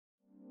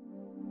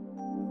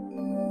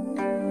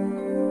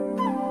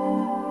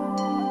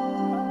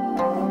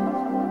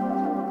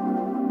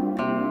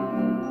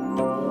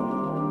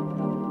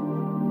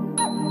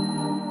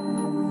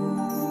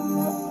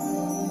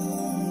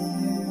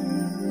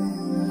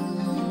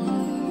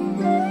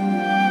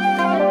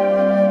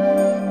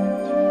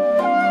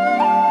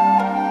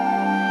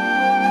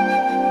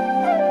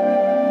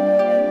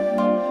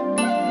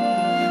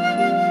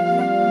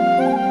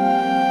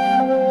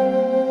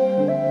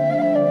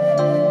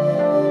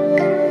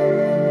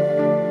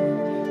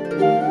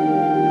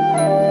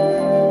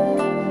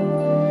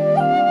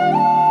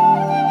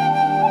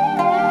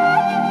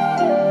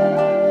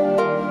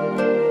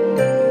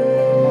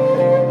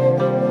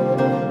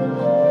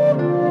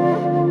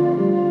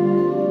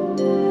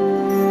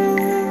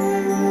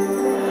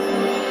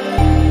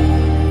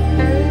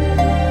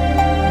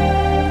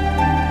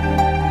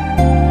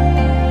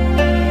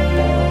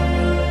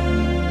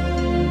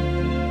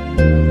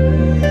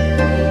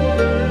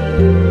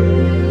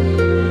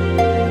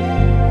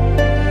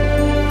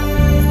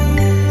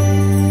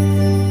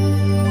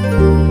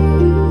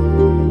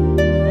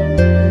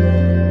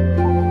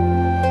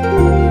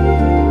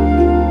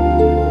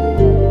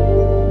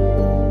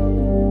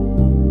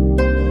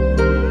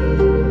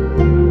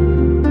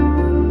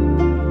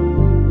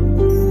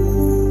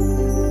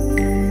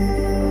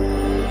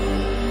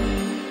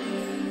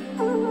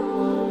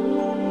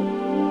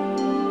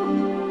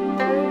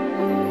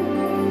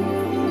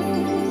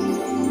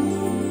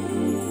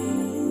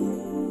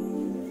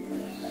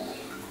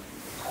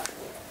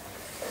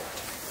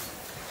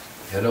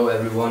Hello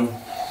everyone.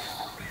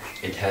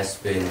 It has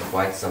been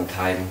quite some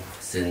time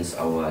since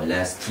our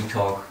last tea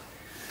talk,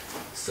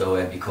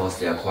 so because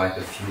there are quite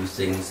a few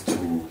things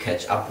to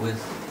catch up with,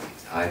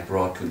 I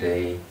brought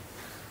today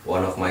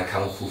one of my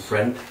Kung Fu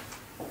friend.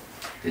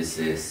 This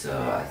is,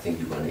 I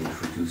think you're going to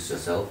introduce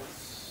yourself.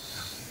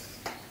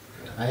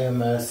 I am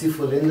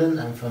Sifu Lyndon.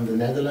 I'm from the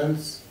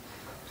Netherlands.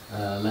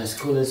 My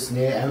school is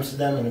near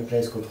Amsterdam in a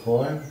place called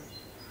Hoorn.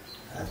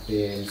 I've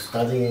been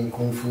studying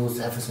Kung Fu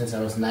ever since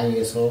I was 9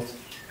 years old.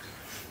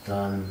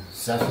 Done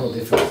several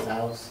different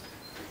styles.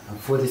 I'm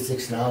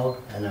 46 now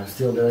and I'm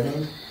still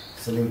learning,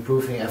 still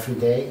improving every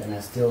day, and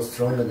I'm still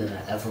stronger than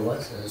I ever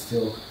was. I'm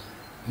still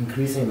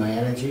increasing my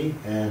energy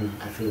and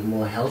I feel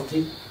more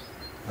healthy,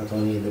 not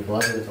only in the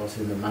body but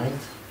also in the mind.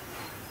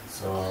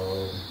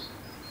 So,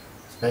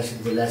 especially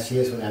the last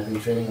years when I've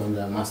been training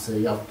under Master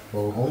Yap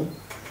Boh Heong.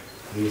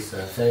 He's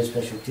a very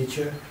special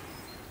teacher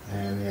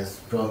and he has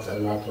brought a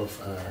lot of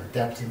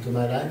depth into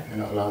my life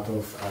and a lot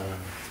of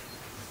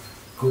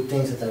good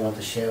things that I want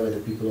to share with the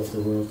people of the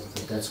world.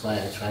 So that's why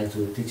I try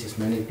to teach as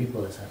many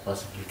people as I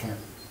possibly can.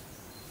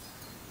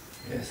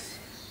 Yes.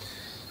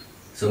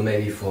 So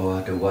maybe for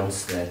the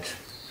ones that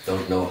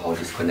don't know how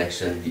this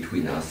connection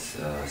between us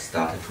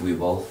started to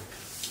evolve,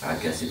 I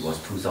guess it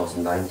was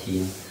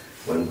 2019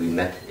 when we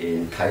met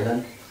in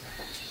Thailand.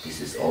 This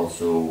is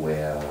also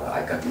where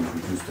I got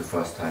introduced the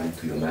first time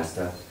to your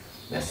master,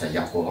 Master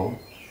Yap Boh Heong,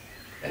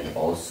 and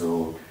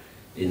also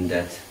in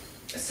that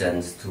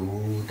sense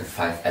to the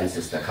 5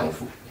 ancestor Kung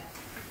Fu.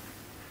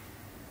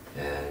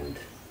 And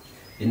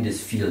in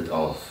this field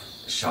of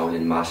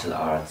Shaolin martial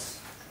arts,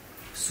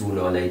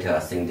 sooner or later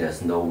I think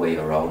there's no way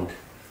around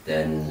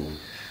than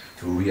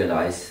to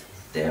realize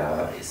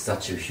there is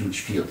such a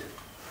huge field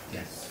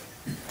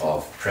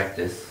of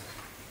practice.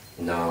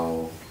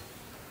 Now,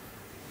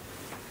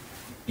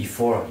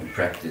 before you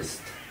practiced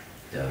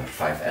the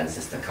 5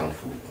 ancestor Kung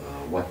Fu,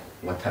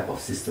 what type of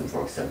system,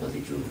 for example,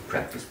 did you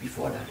practice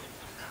before that?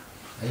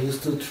 I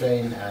used to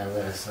train when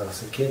I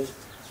was a kid,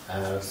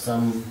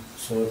 some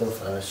sort of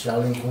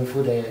Shaolin Kung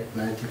Fu,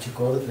 my teacher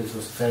called it, which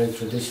was very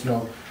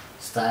traditional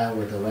style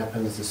with the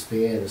weapons, the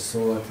spear, the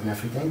sword and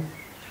everything.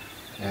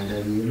 And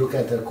then you look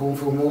at the Kung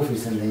Fu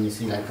movies and then you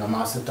see like a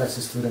master touch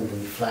the student and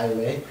you fly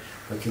away,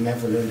 but you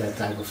never learn that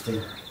type of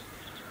thing.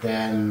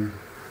 Then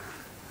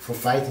for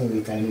fighting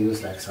we kind of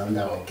use like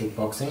Sanda or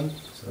kickboxing.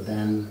 So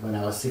then when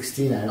I was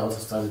 16 I also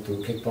started to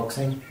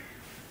kickboxing.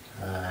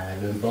 I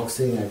learned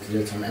boxing, I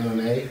learned some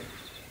MMA.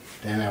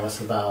 Then I was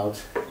about,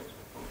 I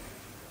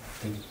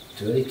think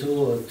 32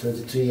 or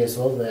 33 years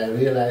old, where I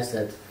realized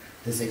that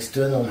this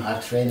external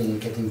hard training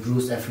and getting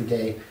bruised every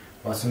day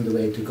wasn't the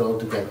way to go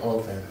to get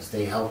old and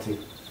stay healthy.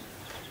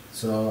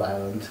 So I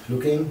went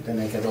looking, then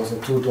I got also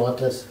 2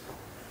 daughters,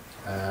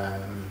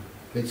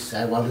 which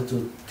I wanted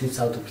to teach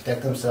how to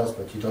protect themselves,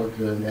 but you don't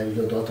learn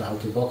your daughter how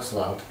to box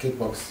or how to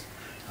kickbox,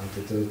 how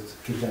to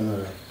keep them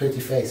a pretty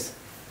face.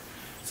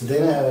 So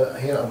then I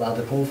hear about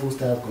the Kung Fu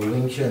style called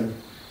Wing Chun.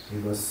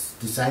 It was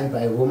designed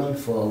by a woman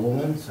for a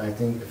woman, so I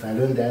think if I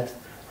learn that,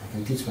 I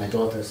can teach my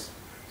daughters.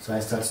 So I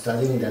started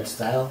studying that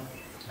style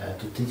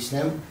to teach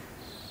them.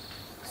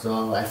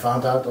 So I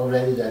found out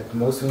already that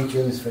most Wing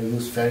Chun is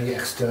very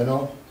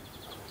external,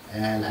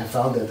 and I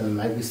found that there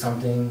might be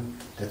something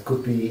that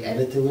could be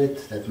added to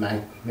it that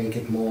might make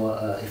it more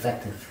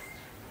effective.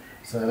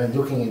 So I went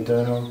looking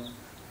internal,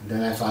 and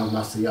then I found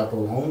Master Yap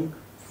Boh Heong,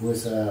 who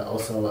is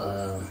also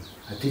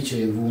a teacher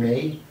in Wu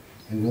Mei.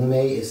 And Wu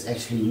Mei is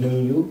actually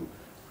Nung Yu,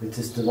 which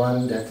is the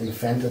one that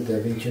invented the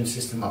Wing Chun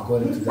system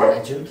according to the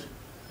legend.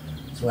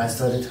 So I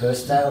studied her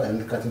style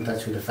and got in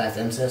touch with the 5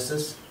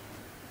 ancestors.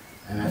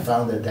 And I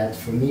found that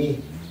for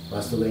me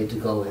was the way to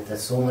go. It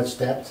has so much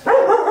depth.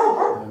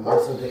 And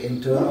also the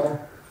internal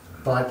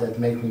part that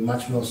made me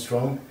much more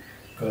strong,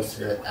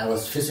 because I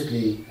was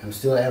physically, and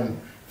still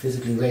am,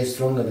 physically way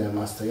stronger than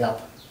Master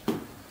Yap.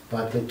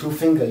 But with 2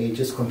 fingers he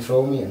just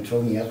control me and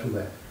throw me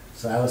everywhere.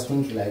 So I was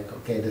thinking like,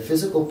 okay, the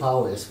physical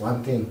power is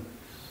one thing,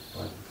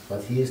 but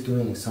what he is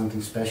doing is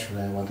something special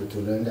and I wanted to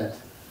learn that.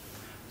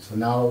 So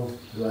now,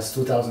 it was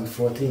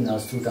 2014, now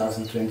it's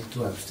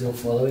 2022, I'm still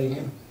following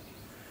him.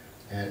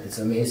 And it's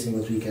amazing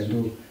what we can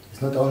do. It's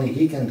not only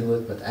he can do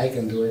it, but I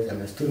can do it and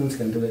my students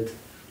can do it.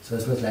 So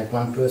it's not like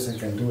one person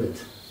can do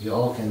it. We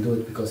all can do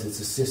it because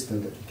it's a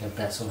system that we can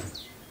pass on.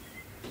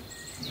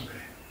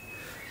 Okay.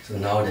 So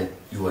now that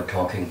you were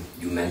talking,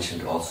 you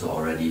mentioned also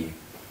already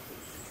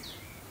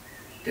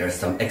there's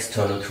some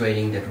external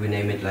training, that we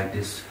name it like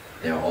this.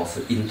 There are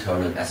also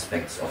internal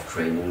aspects of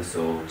training,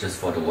 so just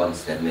for the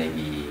ones that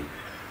maybe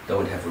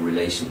don't have a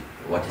relation,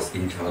 what is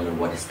internal,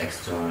 what is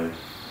external,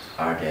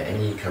 are there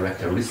any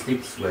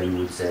characteristics where you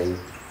would say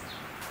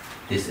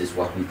this is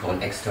what we call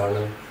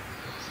external,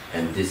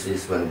 and this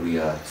is when we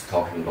are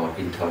talking about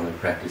internal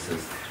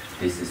practices,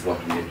 this is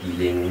what we are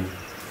dealing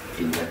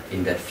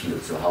in that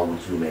field? So how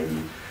would you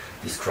maybe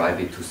describe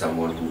it to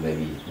someone who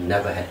maybe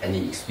never had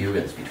any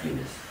experience between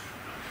this?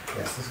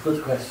 Yes, that's a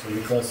good question,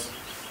 because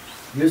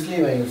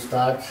usually when you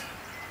start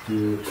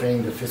to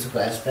train the physical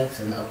aspects,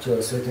 and up to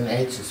a certain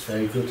age it's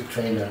very good to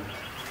train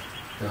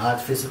the hard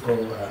physical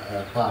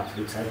part,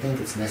 which I think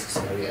is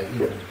necessary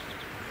even.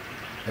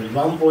 At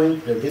one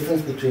point, the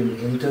difference between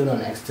internal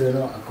and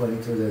external,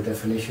 according to the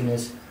definition,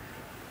 is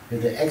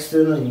with the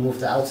external you move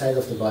the outside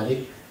of the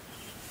body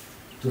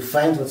to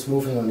find what's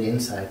moving on the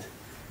inside.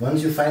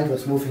 Once you find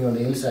what's moving on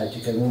the inside,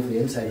 you can move the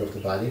inside of the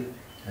body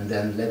and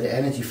then let the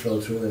energy flow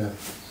through and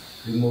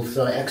we move.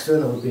 So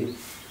external would be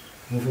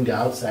moving the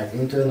outside,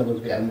 internal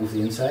would be I move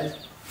the inside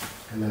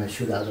and then I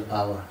shoot out the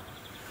power.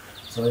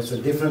 So it's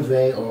a different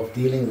way of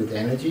dealing with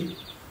energy,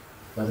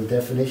 but the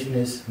definition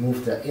is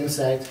move the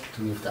inside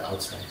to move the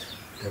outside.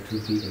 That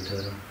would be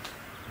internal.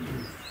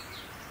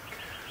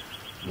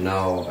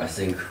 Now I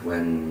think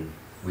when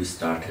we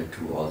started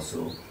to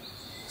also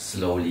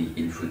slowly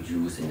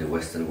introduce in the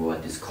Western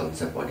world this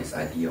concept or this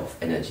idea of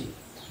energy,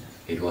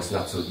 it was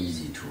not so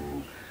easy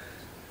to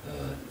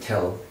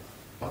tell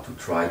or to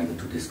try even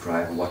to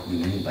describe what we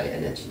mean by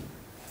energy.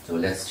 So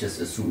let's just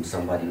assume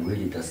somebody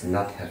really does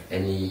not have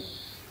any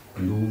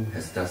clue,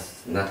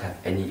 does not have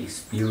any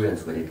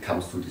experience when it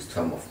comes to this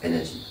term of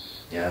energy.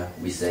 Yeah,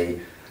 we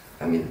say,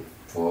 I mean,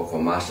 for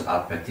martial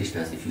art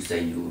practitioners, if you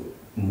say you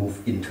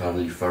move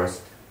internally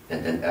first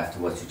and then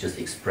afterwards you just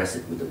express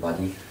it with the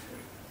body,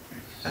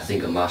 I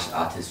think a martial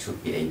artist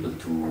should be able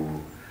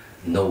to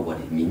know what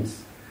it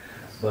means.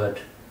 But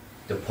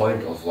the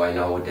point of why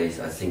nowadays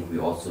I think we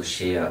also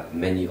share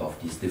many of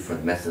these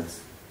different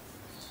methods,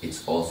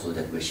 it's also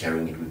that we're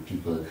sharing it with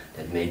people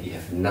that maybe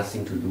have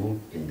nothing to do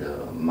in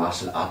the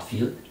martial art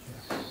field.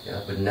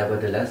 Yeah, but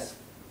nevertheless,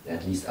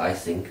 at least I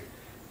think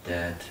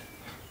that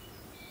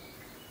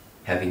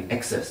having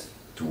access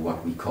to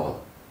what we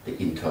call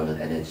the internal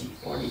energy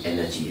or the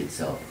energy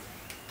itself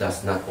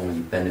does not only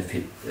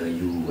benefit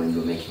you when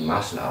you're making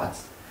martial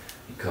arts,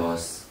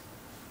 because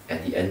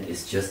at the end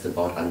it's just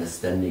about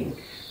understanding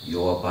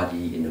your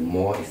body in a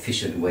more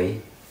efficient way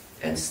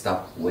and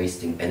stop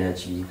wasting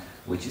energy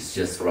which is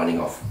just running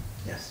off.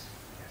 Yes.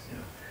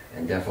 Yeah.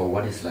 And therefore,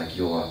 what is like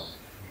your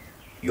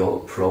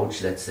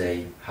approach, let's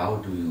say, how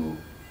do you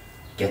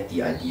get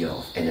the idea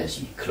of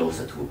energy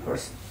closer to a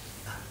person?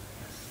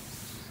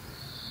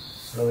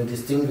 So we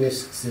distinguish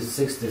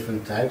 6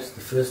 different types.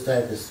 The first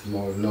type is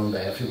more known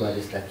by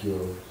everybody. It's like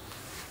you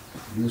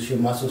use your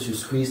muscles, you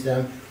squeeze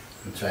them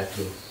and try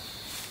to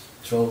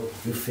throw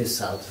your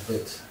fists out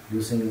with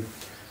using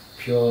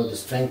the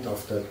strength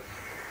of the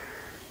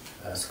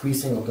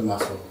squeezing of the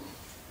muscle.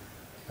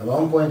 At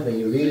one point when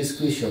you really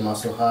squeeze your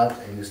muscle hard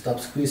and you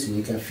stop squeezing,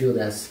 you can feel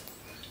there's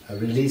a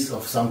release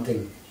of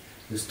something.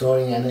 You're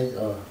storing energy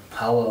or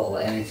power or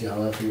energy,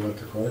 however you want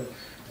to call it.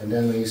 And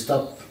then when you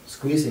stop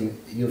squeezing,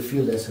 you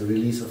feel there's a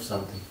release of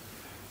something.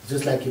 It's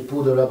just like you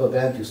pull the rubber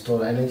band, you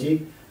store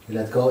energy, you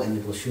let go and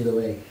it will shoot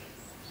away.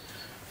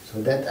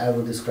 So that I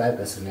would describe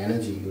as an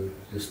energy.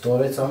 You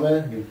store it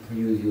somewhere,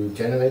 you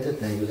generate it,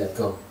 then you let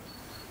go.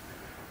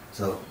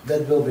 So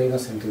that will bring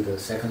us into the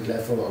second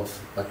level of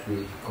what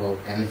we call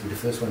energy. The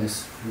first one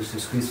is used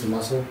to squeeze the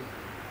muscle.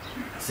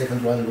 The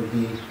second one would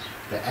be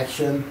the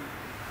action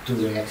to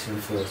reaction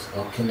force,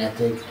 or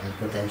kinetic and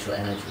potential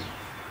energy.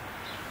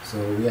 So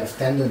we have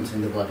tendons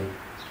in the body.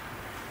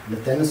 And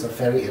the tendons are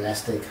very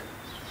elastic.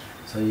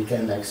 So you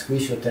can like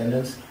squeeze your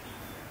tendons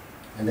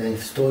and then you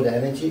store the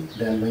energy.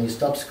 Then when you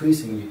stop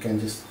squeezing, you can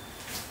just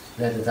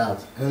let it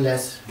out.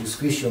 Unless you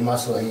squeeze your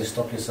muscle and you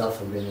stop yourself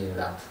from bringing it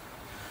out.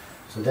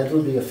 So that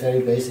would be a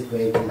very basic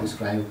way to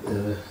describe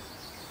the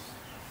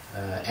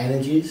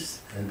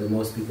energies and the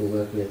most people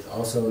work with.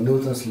 Also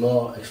Newton's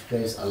law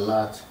explains a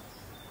lot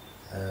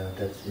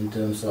that in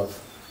terms of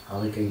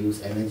how we can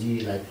use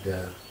energy, like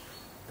the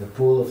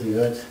pull of the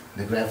earth,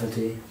 the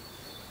gravity,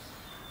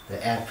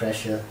 the air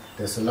pressure.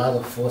 There's a lot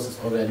of forces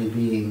already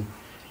being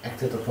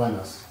acted upon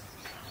us.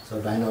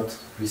 So by not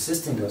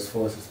resisting those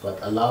forces but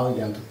allowing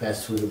them to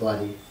pass through the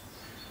body,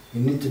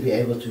 you need to be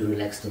able to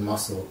relax the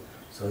muscle.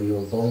 So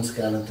your bone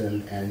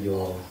skeleton and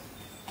your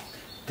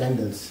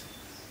tendons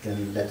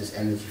can let this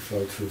energy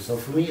flow through. So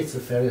for me it's a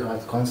very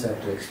hard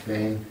concept to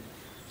explain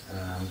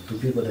to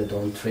people that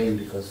don't train,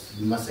 because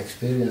you must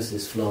experience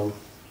this flow.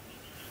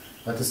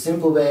 But the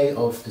simple way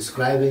of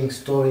describing,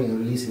 storing and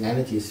releasing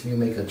energy is you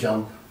make a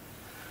jump.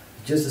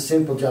 Just a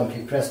simple jump,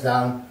 you press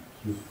down,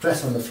 you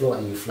press on the floor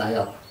and you fly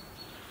up.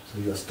 So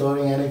you are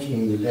storing energy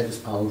and you let this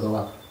power go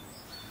up.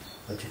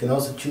 But you can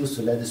also choose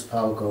to let this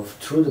power go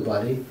through the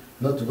body,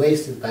 not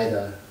waste it by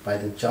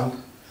the jump,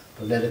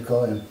 but let it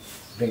go and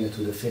bring it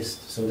to the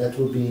fist. So that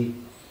would be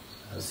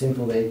a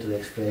simple way to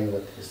explain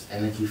what is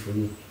energy for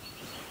me.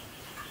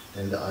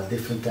 Then there are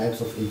different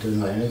types of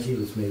internal energy,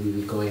 which maybe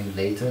we go in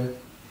later.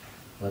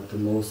 But the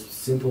most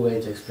simple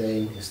way to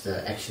explain is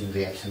the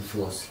action-reaction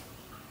force.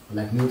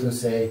 Like Newton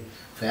say,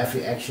 for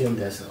every action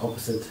there's an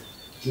opposite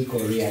equal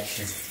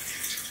reaction.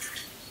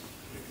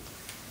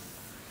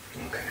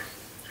 Okay.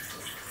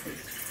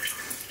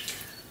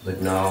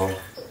 But now,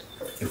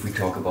 if we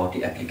talk about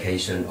the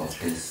application of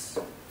these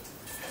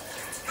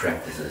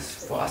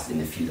practices for us in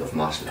the field of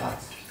martial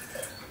arts,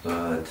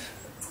 but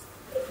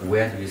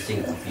where do you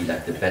think would be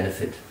like the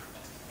benefit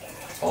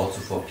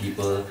also for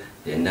people?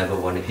 They never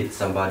want to hit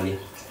somebody,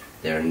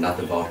 they're not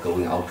about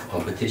going out to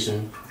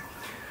competition,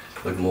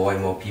 but more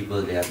and more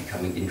people, they are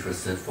becoming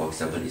interested, for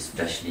example,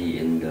 especially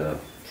in the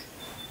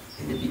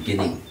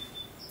beginning,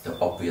 the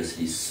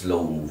obviously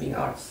slow moving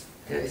arts.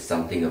 There is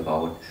something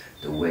about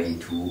the way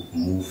to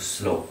move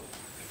slow,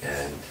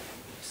 and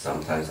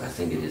sometimes I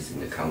think it is in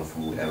the Kung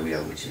Fu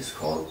area, which is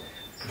called,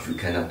 if you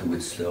cannot do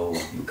it slow,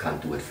 you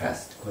can't do it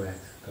fast. Correct,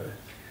 correct.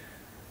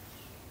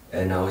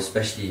 And now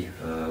especially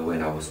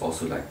when I was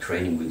also like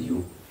training with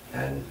you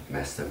and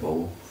Master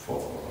Boh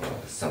for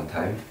some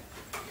time,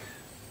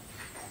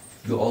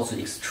 you're also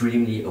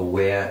extremely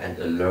aware and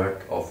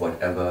alert of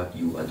whatever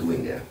you are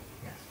doing there.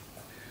 Yes.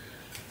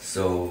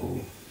 So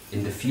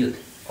in the field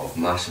of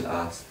martial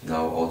arts,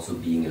 now also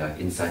being like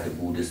inside the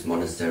Buddhist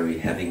monastery,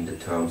 having the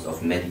terms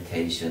of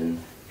meditation,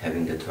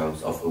 having the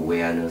terms of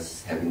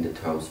awareness, having the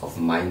terms of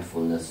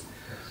mindfulness.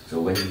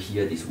 So when you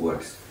hear these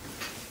words,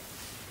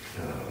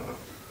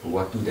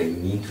 what do they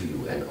mean to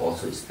you, and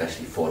also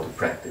especially for the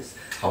practice?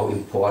 How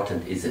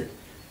important is it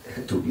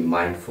to be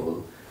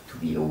mindful, to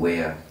be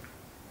aware?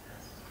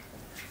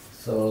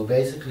 So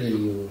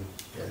basically,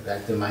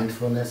 like the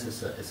mindfulness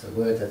is a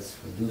word that's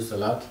used a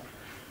lot,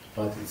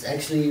 but it's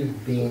actually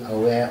being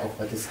aware of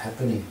what is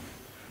happening.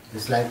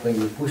 It's like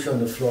when you push on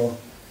the floor,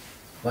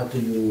 what do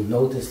you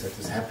notice that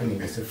is happening?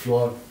 Is the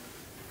floor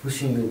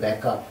pushing you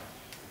back up?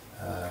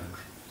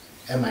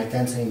 Am I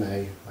tensing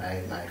my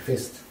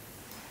fist?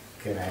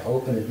 Can I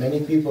open it?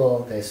 Many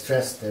people, they're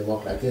stressed, they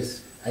walk like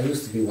this. I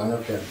used to be one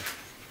of them.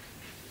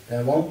 And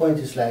at one point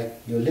it's like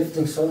you're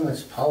lifting so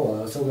much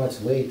power, so much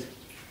weight.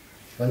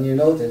 When you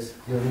notice,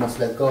 you must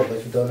let go,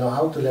 but you don't know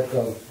how to let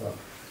go. Well,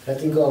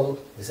 letting go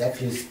is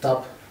actually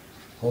stop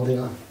holding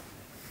on.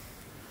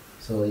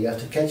 So you have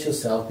to catch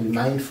yourself, be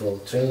mindful,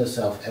 train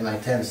yourself. Am I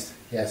tensed?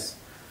 Yes,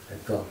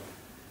 let go.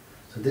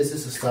 So this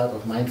is the start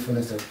of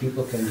mindfulness that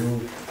people can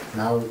do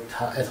now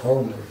at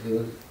home. If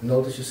you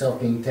notice yourself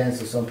being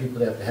tense, or some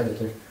people have the habit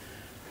of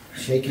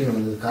shaking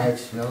on the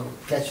couch,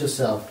 catch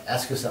yourself,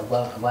 ask yourself,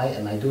 well, why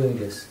am I doing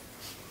this?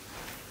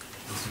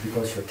 It's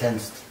because you're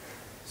tensed.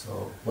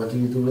 So what do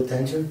you do with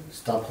tension?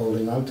 Stop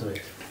holding on to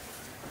it.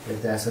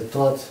 If there's a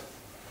thought,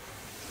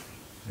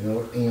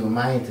 in your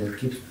mind that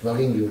keeps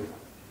bugging you,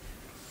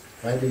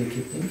 why do you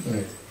keep thinking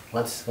it?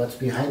 What's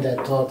behind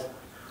that thought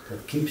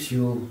that keeps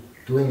you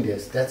doing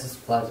this? That is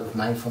part of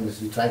mindfulness.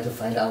 You try to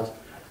find out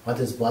what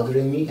is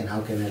bothering me and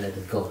how can I let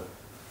it go.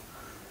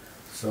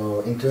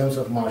 So in terms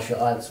of martial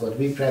arts, what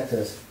we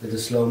practice with the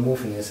slow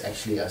moving is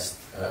actually a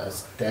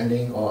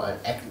standing or an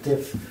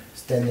active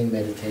standing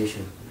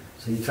meditation.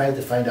 So you try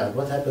to find out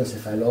what happens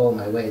if I lower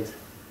my weight.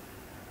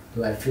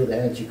 Do I feel the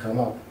energy come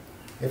up?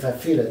 If I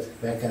feel it,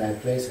 where can I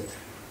place it?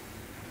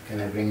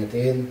 Can I bring it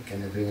in?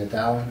 Can I bring it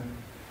down?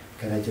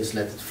 Can I just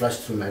let it flush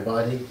through my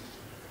body?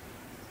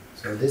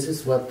 So this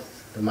is what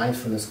the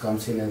mindfulness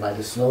comes in, and by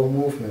the slow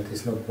movement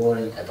is not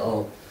boring at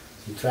all.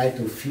 You try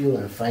to feel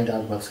and find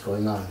out what's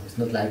going on. It's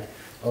not like,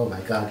 oh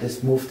my God,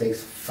 this move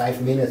takes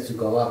 5 minutes to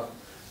go up.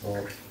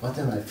 Or what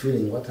am I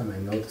feeling? What am I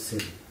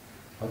noticing?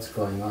 What's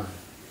going on?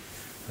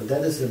 But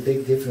that is a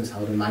big difference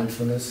how the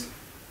mindfulness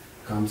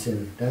comes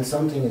in. Then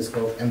something is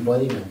called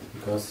embodiment,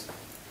 because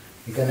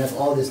you can have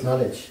all this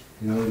knowledge.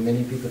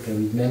 Many people can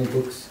read many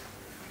books,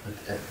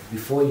 but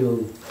before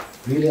you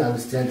really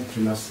understand it,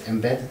 you must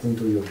embed it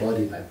into your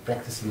body by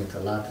practicing it a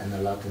lot and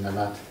a lot and a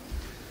lot.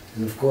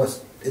 And of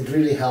course, it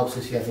really helps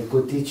if you have a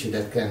good teacher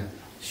that can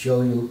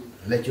show you,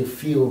 let you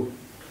feel,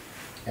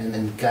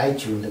 and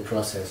guide you in the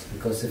process.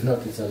 Because if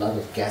not, it's a lot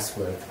of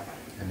guesswork.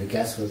 And the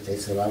guesswork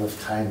takes a lot of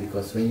time,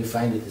 because when you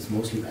find it, it's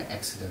mostly by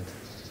accident.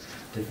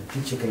 The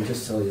teacher can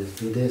just tell you,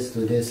 do this,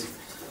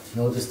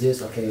 notice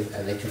this, okay,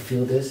 I let you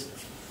feel this.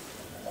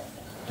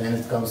 Then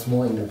it comes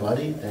more in the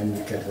body, then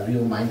you get a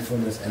real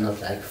mindfulness and not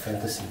like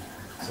fantasy.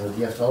 So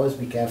you have to always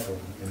be careful.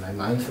 Am I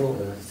mindful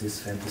or is this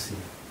fantasy?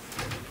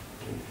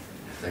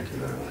 Thank you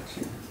very much.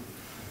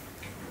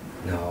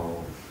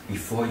 Now,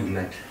 before you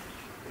met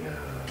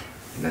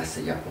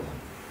Master Yap Boh,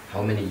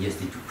 how many years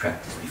did you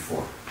practice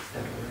before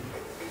that already?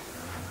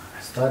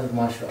 I started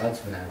martial arts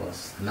when I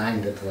was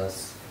 9, that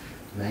was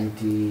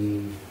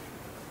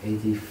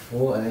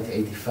 1984 and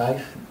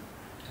 1985.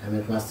 I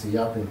met Master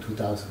Yap in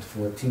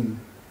 2014.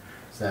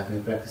 So I've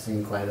been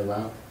practicing quite a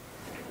while.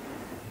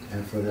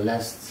 And for the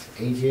last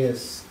 8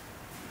 years,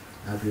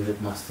 I've been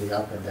with Master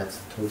Yap, and that's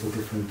a total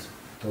different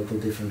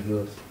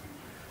world.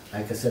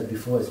 Like I said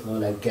before, it's more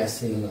like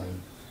guessing,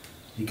 and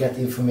you get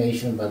the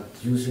information, but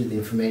usually the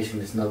information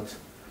is not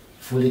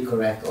fully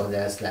correct, or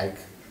there's like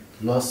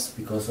loss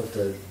because of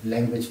the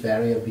language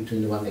barrier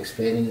between the one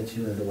explaining it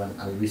to you and the one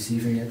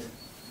receiving it.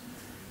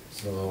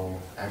 So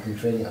I've been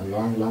training a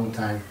long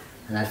time,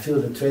 and I feel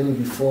the training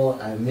before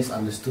I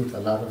misunderstood a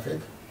lot of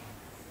it.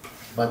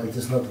 But it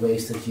is not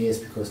wasted years,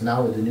 because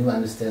now with the new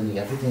understanding,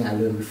 everything I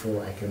learned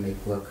before I can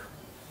make work.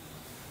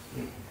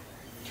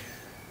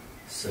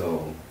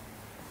 So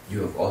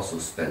you have also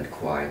spent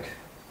quite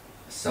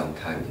some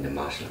time in the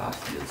martial arts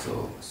field,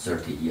 so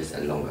 30 years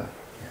and longer.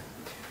 Yeah.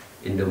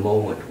 In the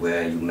moment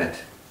where you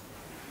met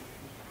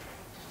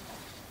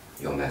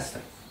your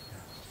master,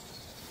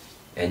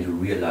 and you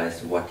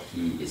realized what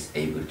he is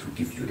able to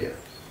give you there,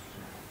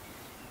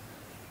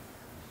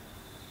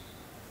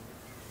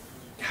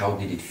 How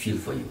did it feel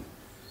for you?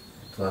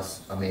 It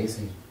was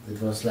amazing.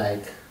 It was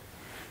like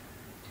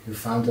you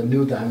found a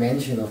new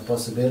dimension of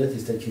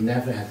possibilities that you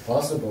never had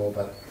possible.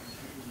 But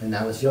when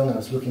I was young, I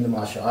was looking at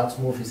martial arts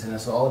movies and I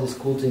saw all these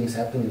cool things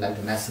happening, like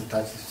the master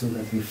touches to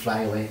let me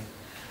fly away.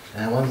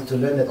 And I wanted to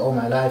learn that all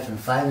my life, and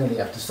finally,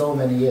 after so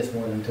many years,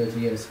 more than 30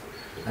 years,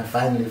 I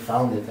finally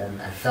found it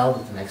and I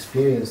felt it and I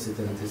experienced it,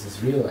 and this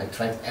is real. I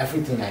tried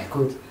everything I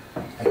could.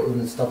 I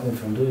couldn't stop him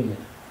from doing it.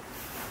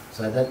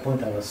 So at that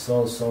point I was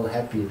so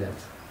happy that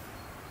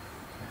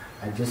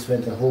I just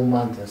went a whole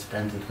month and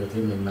spent it with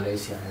him in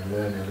Malaysia and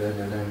learn.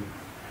 And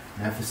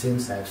ever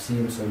since I've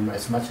seen him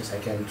as much as I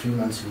can, 3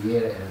 months a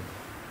year, and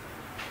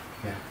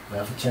yeah,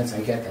 whenever chance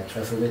I get, I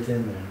travel with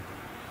him and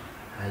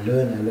I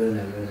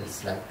learn.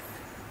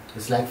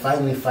 It's like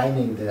finally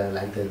finding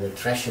the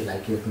treasure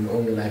like you've been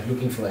all your life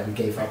looking for and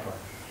gave up on.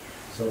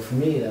 So for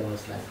me that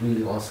was like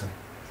really awesome.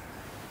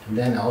 And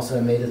then also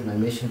I made it my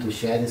mission to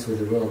share this with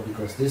the world,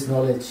 because this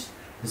knowledge,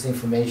 this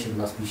information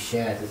must be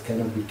shared. It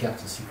cannot be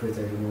kept a secret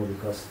anymore,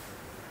 because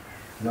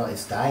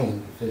it's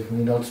dying. If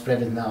we don't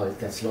spread it now, it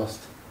gets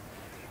lost.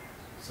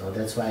 So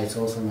that's why it's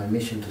also my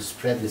mission to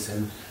spread this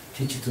and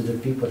teach it to the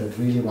people that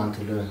really want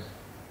to learn.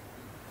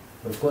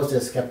 Of course,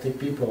 there's skeptic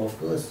people. Of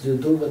course, you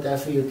do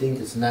whatever you think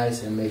is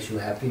nice and makes you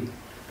happy.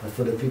 But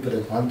for the people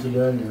that want to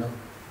learn,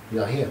 we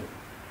are here.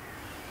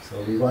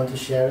 So we want to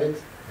share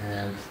it,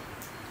 and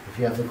if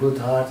you have a good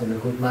heart and a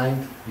good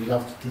mind, we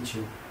love to teach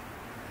you.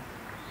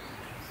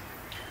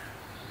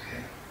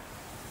 Okay.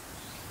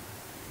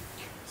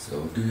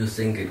 So, do you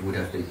think it would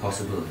have been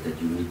possible that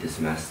you meet this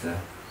master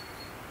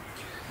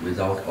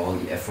without all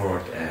the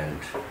effort and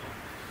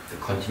the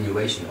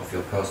continuation of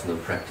your personal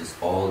practice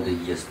all the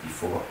years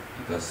before?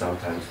 Because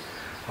sometimes,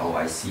 how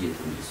I see it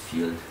in this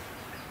field,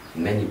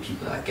 many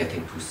people are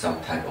getting to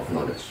some type of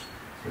knowledge,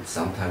 but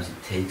sometimes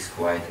it takes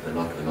quite a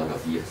lot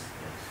of years.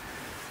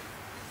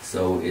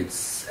 So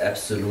it's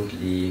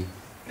absolutely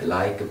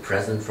like a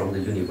present from the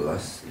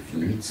universe if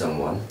you meet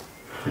someone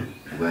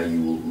where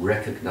you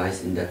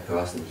recognize in that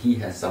person he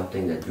has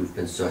something that you've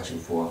been searching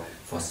for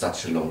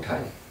such a long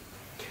time.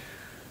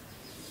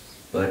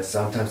 But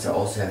sometimes I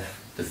also have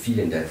the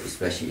feeling that,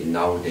 especially in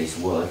nowadays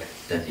world,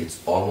 that it's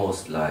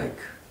almost like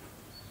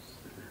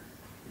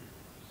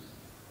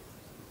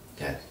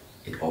that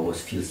it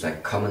almost feels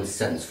like common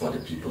sense for the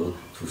people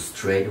to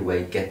straight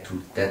away get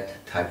to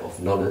that type of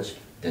knowledge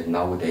that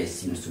nowadays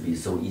seems to be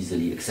so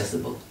easily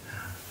accessible.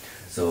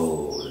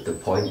 So the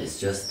point is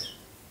just,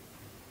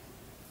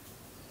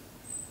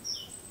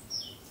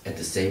 at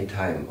the same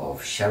time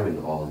of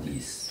sharing all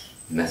these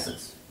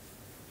methods,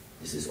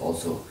 this is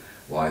also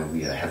why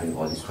we are having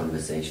all these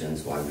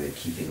conversations, why we are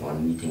keeping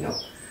on meeting up.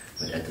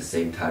 But at the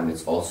same time,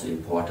 it's also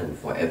important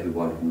for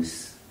everyone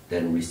who's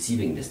then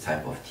receiving this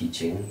type of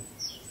teaching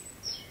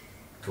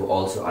to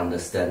also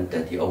understand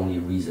that the only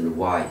reason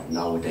why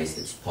nowadays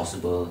it's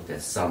possible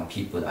that some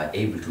people are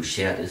able to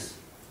share this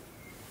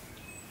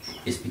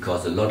is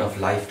because a lot of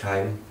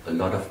lifetime, a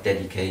lot of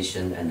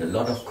dedication and a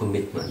lot of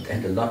commitment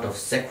and a lot of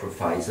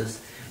sacrifices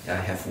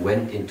have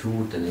went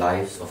into the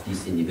lives of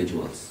these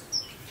individuals.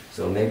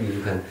 So maybe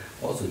you can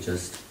also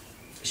just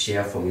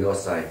share from your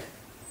side,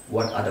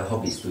 what other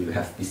hobbies do you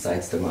have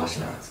besides the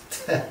martial arts?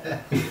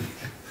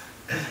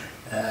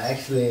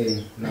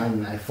 Actually,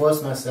 none. I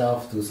force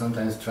myself to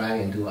sometimes try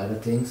and do other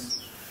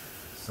things.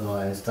 So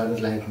I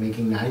started like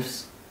making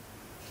knives,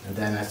 and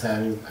then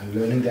I'm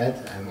learning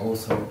that. I'm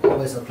also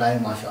always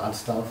applying martial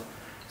arts stuff.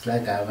 It's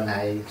like when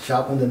I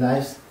sharpen the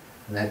knives,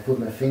 and I put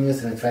my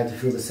fingers and I try to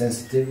feel the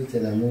sensitivity,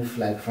 and I move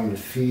like from the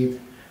feet.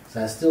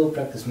 So I still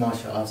practice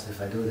martial arts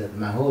if I do that.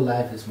 My whole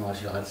life is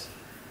martial arts.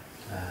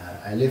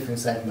 I live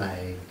inside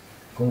my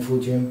Gong Fu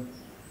gym.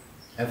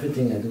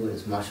 Everything I do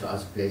is martial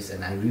arts based,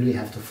 and I really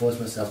have to force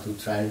myself to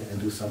try and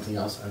do something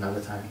else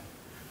another time.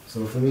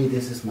 So for me,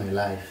 this is my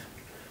life.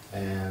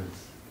 And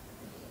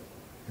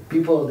the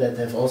people that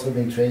have also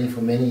been training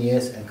for many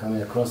years and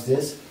coming across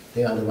this,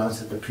 they are the ones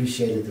that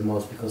appreciate it the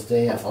most, because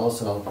they have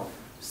also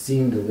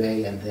seen the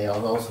way and they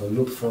have also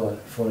looked for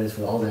it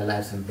for all their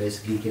lives and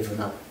basically given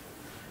up.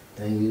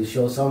 Then you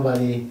show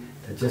somebody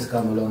that just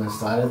come along and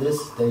started this,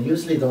 they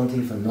usually don't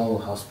even know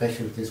how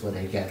special it is what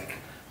they get.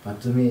 But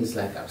to me it's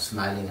like I'm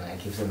smiling and I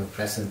give them a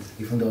present,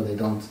 even though they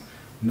don't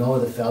know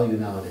the value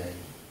now,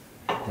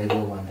 they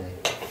will one day.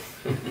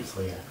 So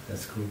yeah,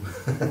 that's cool.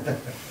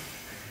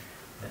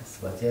 Yes,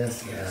 but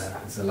yes,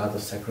 it's a lot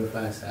of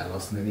sacrifice. I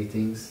lost many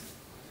things,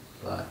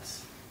 but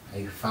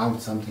I found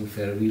something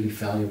really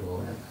valuable,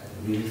 and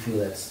I really feel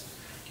that's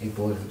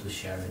important to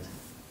share it.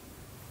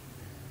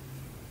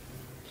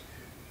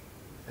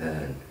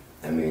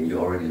 I mean, you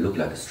already look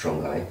like a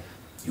strong guy.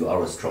 You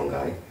are a strong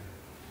guy.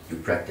 You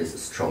practice a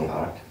strong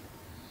art.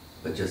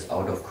 But just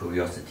out of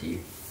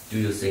curiosity, do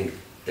you think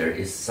there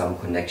is some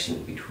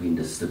connection between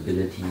the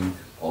stability,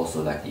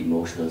 also like the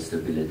emotional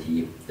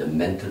stability, the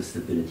mental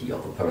stability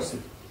of a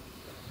person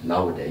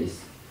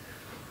nowadays,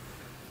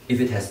 if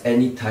it has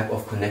any type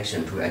of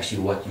connection to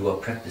actually what you are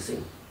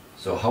practicing?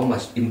 So how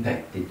much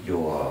impact did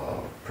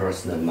your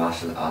personal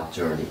martial art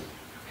journey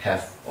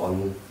have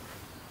on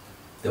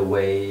the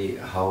way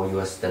how you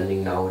are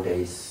standing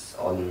nowadays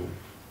on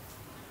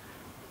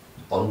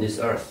this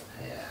earth.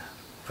 Yeah,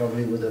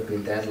 probably would have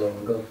been that long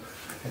ago.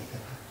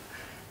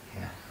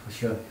 Yeah, for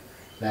sure.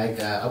 Like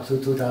up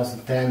to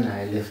 2010,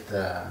 I lived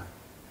a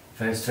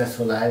very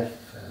stressful life,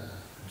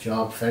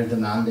 job very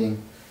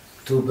demanding,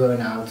 2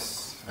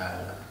 burnouts,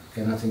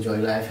 cannot enjoy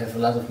life, have a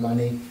lot of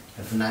money,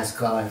 have a nice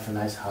car, have a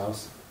nice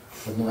house,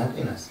 but no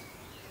happiness.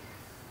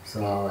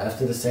 So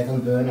after the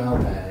second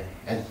burnout,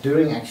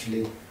 during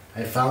actually,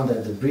 I found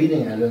that the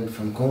breathing I learned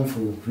from Gong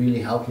Fu really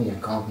helped me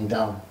and calmed me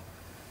down.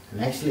 And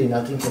actually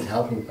nothing could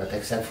help me but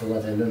except for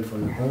what I learned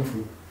from the Gong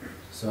Fu.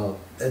 So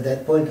at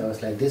that point I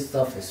was like, this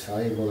stuff is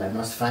valuable, I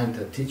must find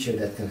a teacher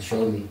that can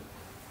show me.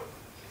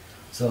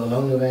 So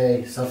along the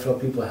way, several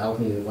people helped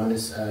me. One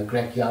is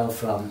Greg Yao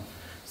from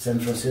San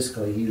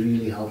Francisco. He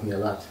really helped me a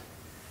lot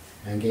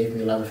and gave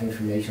me a lot of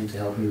information to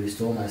help me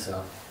restore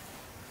myself.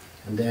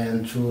 And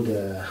then through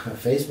the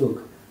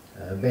Facebook,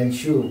 Ben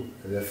Shu,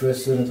 the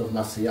first student of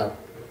Master Yap,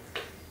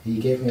 he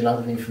gave me a lot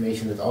of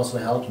information that also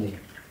helped me.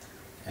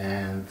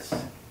 And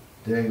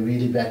during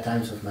really bad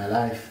times of my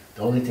life,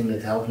 the only thing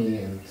that helped me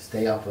and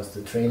stay up was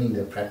the training,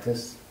 the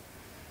practice,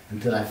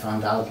 until I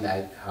found out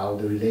like how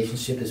the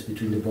relationship is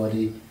between the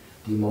body,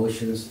 the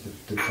emotions,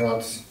 the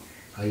thoughts,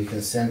 how you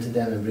can center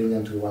them and bring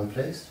them to one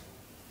place.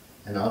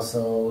 And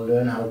also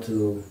learn how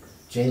to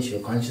change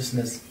your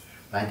consciousness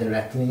by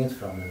directing it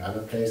from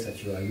another place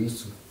that you are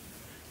used to.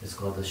 It's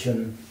called the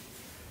Shun.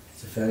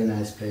 It's a very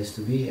nice place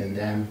to be, and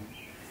then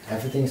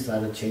everything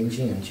started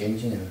changing and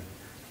changing, and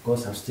of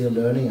course I'm still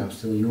learning, I'm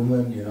still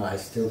human, you know, I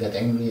still get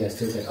angry, I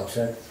still get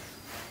upset.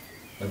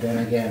 But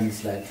then again,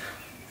 it's like,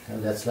 you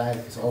know, that's life,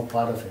 it's all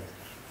part of it.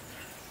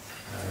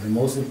 The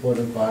most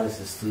important part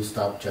is to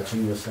stop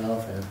judging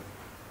yourself and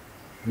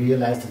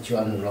realize that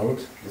you're on a road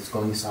that's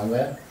going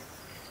somewhere.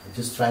 And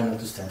just try not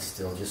to stand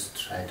still, just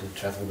try to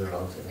travel the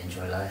road and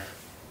enjoy life.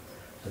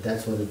 But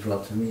that's what it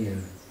brought to me,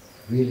 and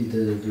really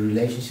the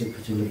relationship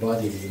between the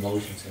body, the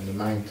emotions and the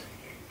mind,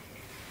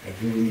 that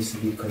really needs to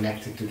be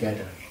connected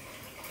together.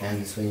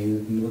 And it's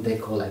when they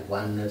call like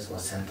oneness or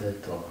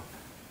centered or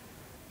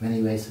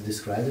many ways to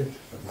describe it,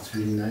 but it's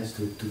really nice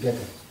to get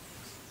it.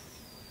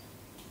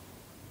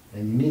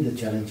 And you need the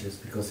challenges,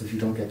 because if you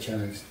don't get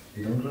challenged,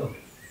 you don't grow.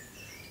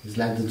 It's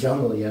like the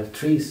jungle, you have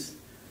trees,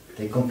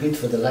 they compete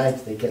for the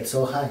light, they get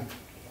so high.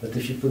 But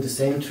if you put the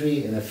same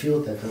tree in a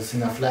field that has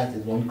enough light,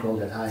 it won't grow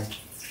that high.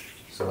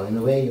 So in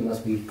a way you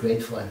must be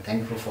grateful and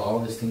thankful for all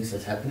these things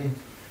that's happening,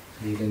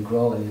 so you can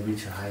grow and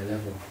reach a higher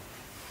level.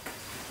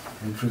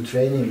 And through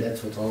training,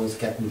 that's what always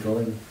kept me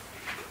going.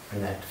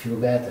 When I feel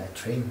bad, I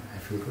train, I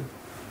feel good.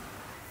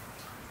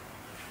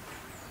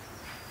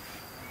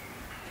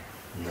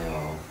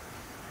 No.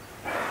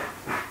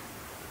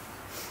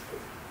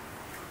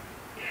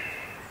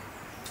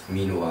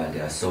 Meanwhile,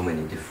 there are so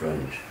many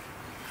different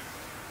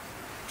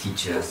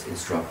teachers,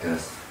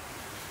 instructors,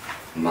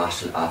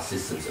 martial arts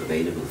systems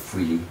available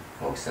freely.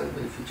 For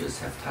example, if you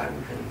just have time,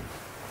 you can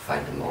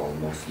find them all,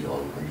 mostly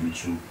all on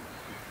YouTube.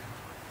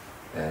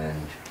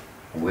 And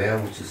where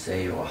would you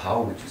say, or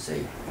how would you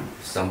say,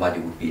 somebody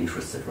would be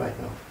interested right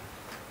now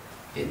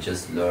in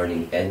just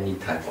learning any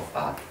type of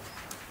art?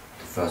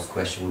 The first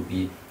question would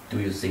be, do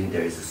you think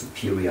there is a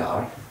superior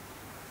art?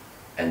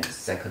 And the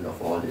second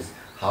of all is,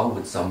 how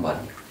would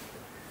somebody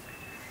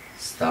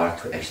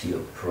start to actually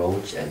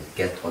approach and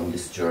get on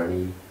this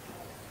journey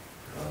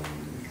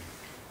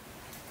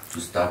to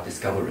start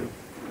discovering?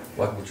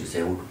 What would you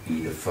say would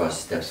be the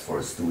first steps for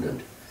a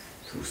student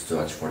to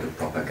search for the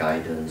proper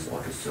guidance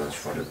or to search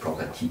for the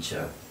proper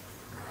teacher?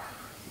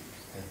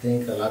 I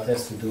think a lot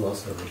has to do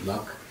also with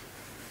luck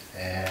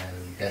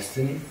and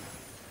destiny,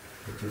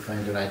 that you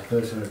find the right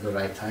person at the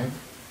right time.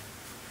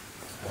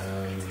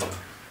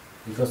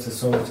 Because there's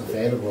so much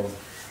available,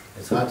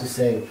 it's hard to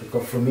say,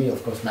 because for me,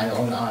 of course, my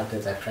own art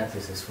that I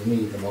practice is for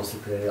me the most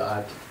superior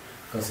art,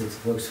 because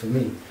it works for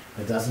me.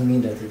 It doesn't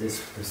mean that it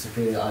is the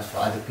superior art for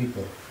other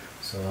people.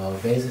 So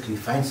basically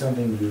find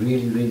something you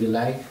really, really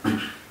like,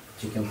 that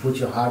you can put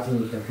your heart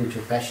in, you can put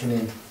your passion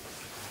in,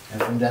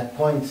 and from that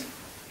point,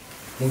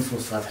 things will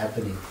start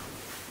happening.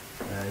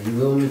 You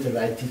will meet the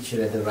right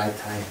teacher at the right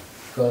time,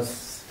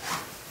 because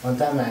one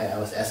time I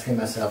was asking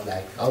myself,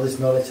 like, all this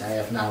knowledge I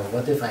have now,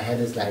 what if I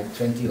had it like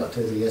 20 or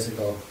 30 years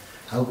ago?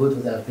 How good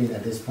would I have been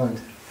at this point?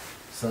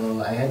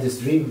 So I had this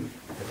dream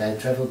that I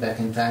traveled back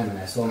in time and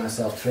I saw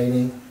myself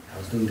training. I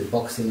was doing the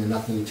boxing and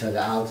knocking each other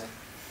out.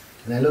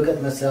 And I look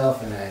at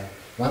myself and I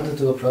wanted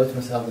to approach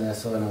myself, and I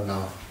saw,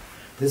 no,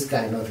 this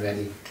guy not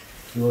ready.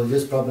 He will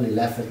just probably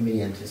laugh at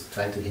me and just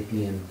try to hit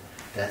me, and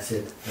that's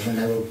it. And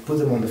then I will put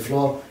him on the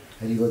floor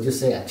and he will just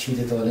say I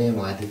cheated on him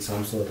or I did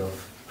some sort of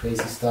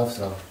crazy stuff.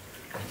 So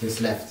I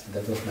just left.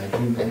 That was my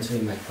dream,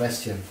 answering my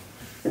question.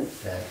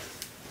 That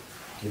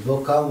it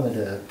will come when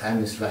the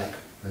time is ripe.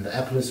 When the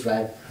apple is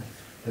ripe,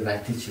 the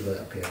right teacher will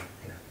appear.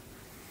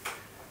 Yeah.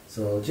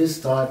 So just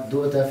start, do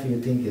whatever you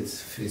think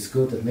it's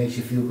good, that makes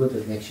you feel good,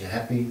 that makes you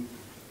happy.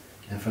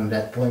 And from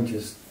that point,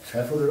 just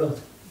travel the road.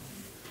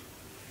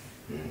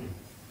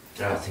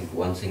 I think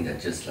one thing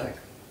that just like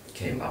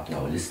came up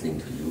now listening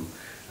to you.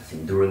 I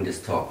think during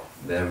this talk,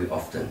 very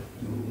often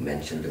you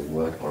mentioned the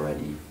word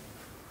already: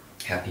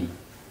 happy,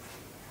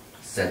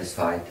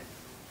 satisfied,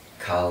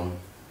 calm,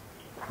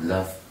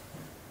 love,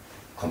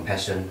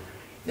 compassion.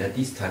 Yeah,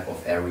 these type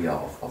of area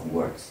of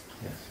words.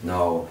 Yes.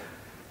 Now,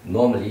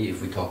 normally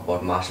if we talk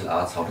about martial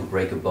arts, how to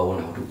break a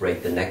bone, how to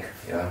break the neck,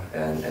 yeah,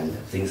 and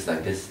things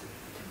like this,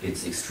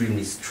 it's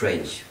extremely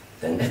strange.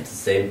 Then at the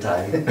same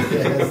time,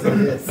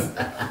 yes.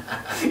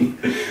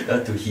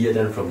 to hear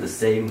them from the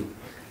same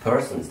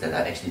persons that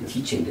are actually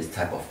teaching this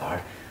type of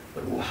art,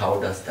 but how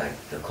does that,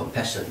 the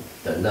compassion,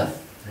 the love,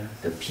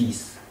 the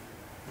peace,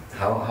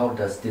 how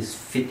does this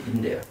fit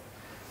in there?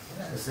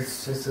 Yes,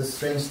 it's a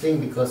strange thing,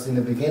 because in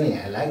the beginning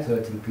I liked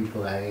hurting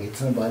people. I hit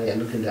somebody, I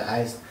look in the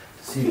eyes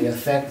to see the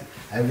effect.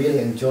 I really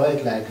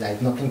enjoyed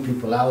like knocking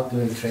people out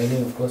during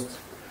training, of course.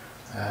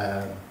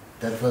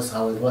 That was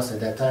how it was at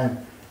that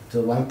time.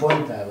 To one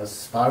point I was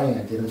sparring,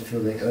 I didn't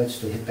feel the urge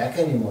to hit back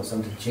anymore.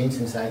 Something changed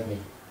inside me.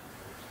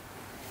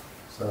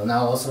 So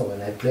now also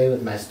when I play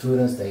with my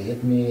students, they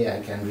hit me,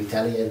 I can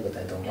retaliate, but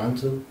I don't want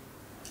to.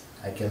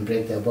 I can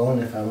break their bone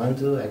if I want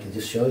to. I can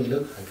just show you,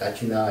 look, I got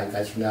you now, I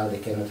got you now. They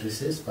cannot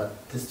resist, but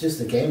it's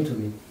just a game to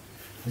me.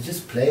 It's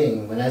just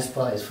playing. When I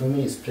spar, for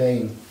me, it's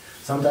playing.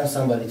 Sometimes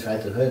somebody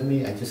tries to hurt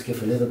me, I just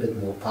give a little bit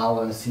more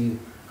power and see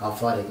how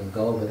far they can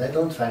go, but I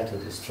don't try to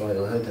destroy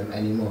or hurt them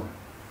anymore.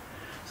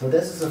 So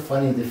this is a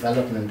funny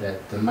development,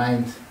 that the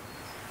mind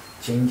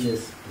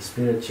changes, the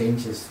spirit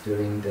changes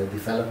during the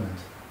development.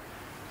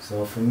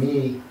 So for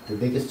me, the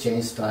biggest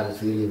change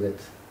started really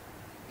with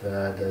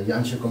the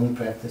Yan Gong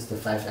practice, the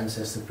 5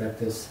 ancestor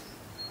practice.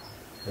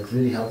 That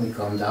really helped me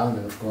calm down,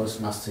 and of course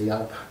Master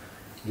Yap,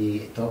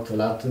 he talked a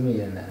lot to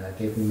me and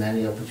gave me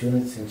many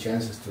opportunities and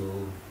chances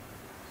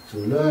to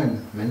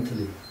learn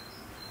mentally.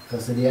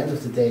 Because at the end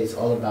of the day, it's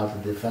all about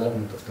the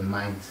development of the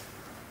mind.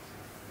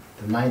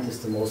 The mind is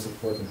the most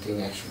important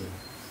thing actually.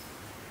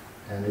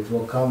 And it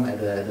will come at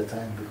a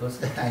time,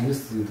 because I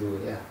used to do,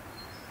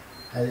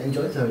 I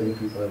enjoyed hurting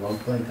people at one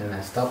point, and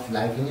I stopped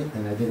liking it,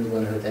 and I didn't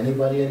want to hurt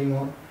anybody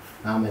anymore.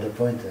 Now I'm at a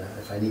point,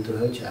 if I need to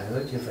hurt you, I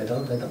hurt you. If I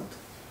don't, I don't.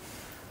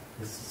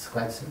 It's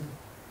quite simple.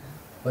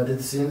 But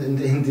it's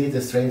indeed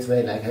a strange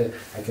way, like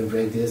I can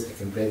break this, I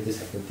can break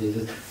this, I can do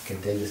this, I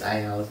can take this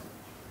eye out.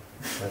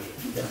 But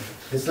yeah,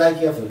 it's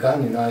like you have a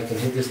gun, you know, I can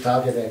hit this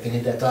target, I can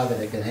hit that target,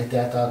 I can hit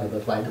that target,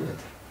 but why do it?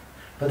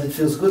 But it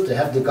feels good to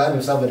have the gun.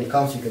 If somebody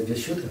comes, you can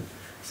just shoot him.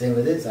 Same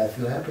with this, I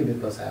feel happy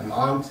because I'm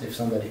armed. If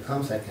somebody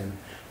comes, I can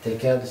take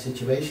care of the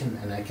situation,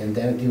 and I can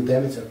do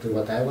damage up to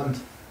what I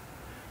want.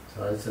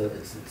 So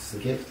it's a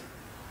gift.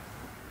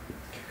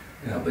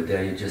 Yeah, but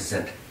there you just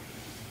said,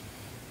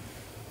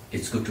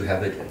 it's good to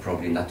have it and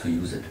probably not to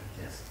use it.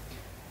 Yes.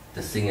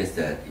 The thing is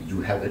that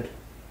you have it,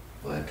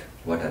 but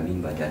what I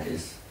mean by that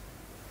is,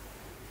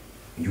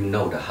 you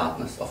know the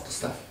hardness of the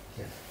stuff.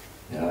 Yes.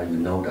 Yeah, you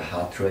know the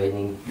hard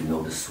training, you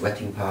know the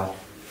sweating part,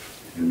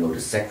 you know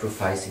the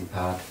sacrificing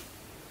part,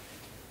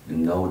 you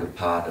know the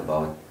part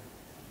about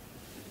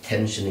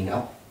tensioning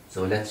up.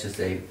 So let's just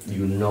say,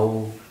 you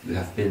know you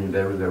have been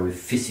very, very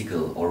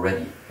physical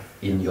already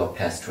in your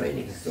past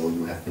training. So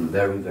you have been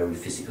very, very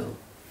physical.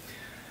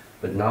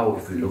 But now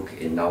if we look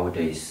in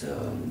nowadays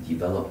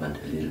development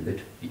a little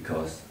bit,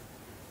 because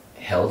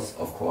health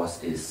of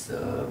course is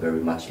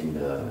very much in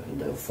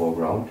the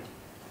foreground.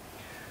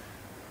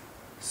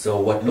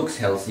 So what looks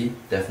healthy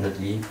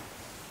definitely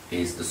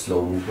is the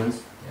slow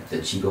movements, the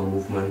Qigong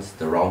movements,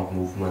 the round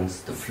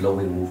movements, the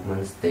flowing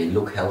movements. They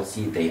look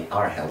healthy, they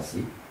are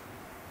healthy.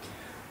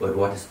 But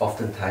what is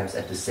oftentimes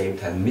at the same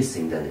time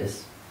missing then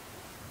is,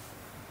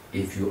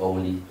 if you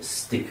only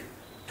stick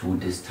to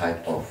this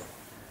type of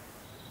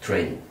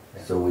training.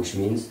 So which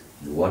means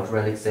you want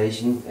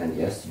relaxation, and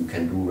yes, you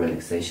can do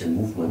relaxation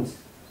movements.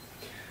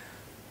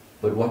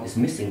 But what is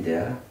missing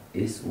there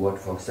is what,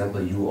 for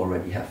example, you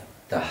already have,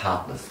 the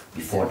hardness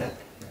before that.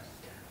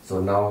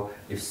 So now,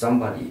 if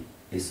somebody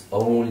is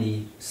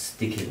only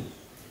sticking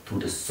to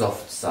the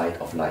soft side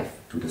of life,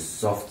 to the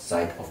soft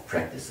side of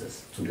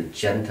practices, to the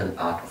gentle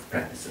art of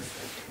practices,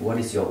 what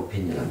is your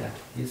opinion on that?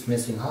 It's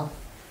missing half.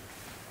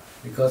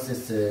 Because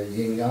it's the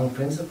yin-yang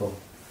principle.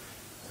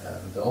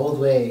 The old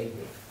way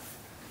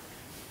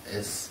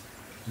is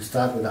to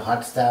start with the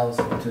hard styles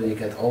until you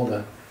get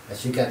older.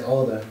 As you get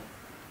older,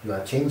 you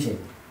are changing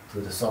to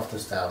the softer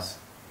styles.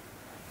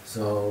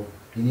 So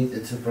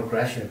it's a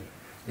progression.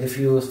 If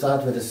you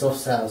start with the soft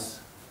styles,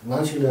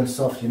 once you learn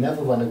soft, you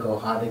never want to go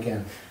hard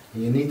again.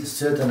 You need a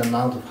certain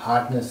amount of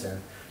hardness,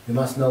 and you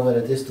must know what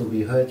it is to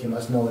be hurt, you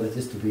must know what it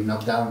is to be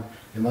knocked down,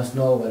 you must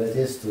know what it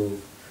is to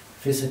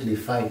physically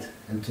fight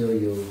until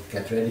you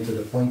get ready to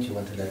the point you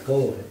want to let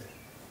go of it.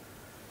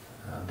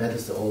 That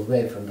is the old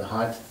way, from the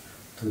hard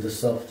to the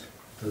soft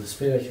to the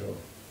spiritual.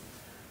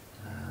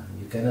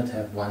 You cannot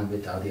have one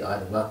without the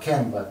other. Well,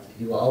 can, but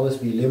you will always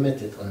be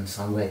limited in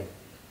some way.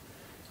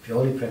 If you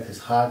only practice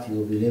hard, you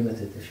will be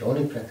limited. If you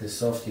only practice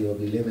soft, you will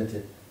be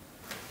limited.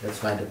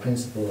 That's why the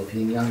principle of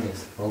yin-yang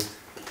is both.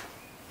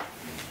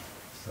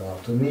 So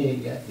to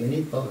me, yeah, you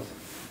need both.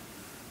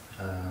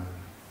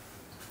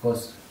 Of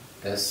course,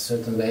 there's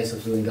certain ways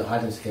of doing the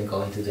hardness. You can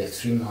go into the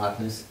extreme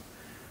hardness,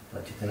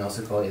 but you can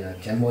also go in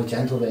a more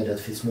gentle way that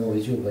fits more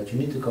with you. But you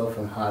need to go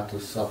from hard to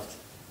soft.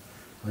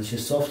 Once you're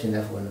soft, you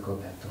never want to go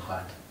back to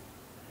hard.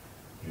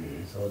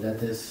 So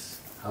that is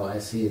how I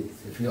see it.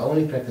 If you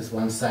only practice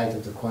one side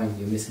of the coin,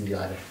 you're missing the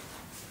other.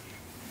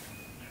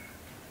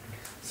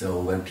 So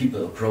when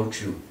people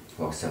approach you,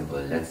 for example,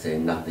 let's say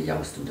not the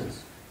young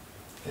students,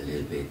 a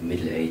little bit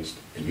middle-aged,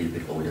 a little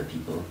bit older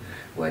people,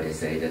 where they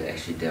say that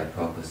actually their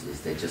purpose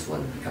is they just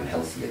want to become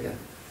healthy again.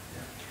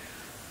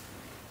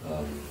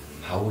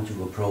 How would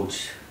you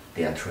approach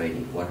their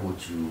training?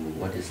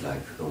 What is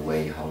like a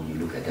way how you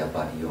look at their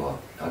body, or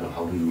I don't know,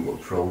 how do you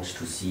approach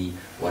to see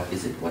what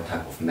is it, what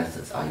type of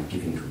methods are you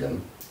giving to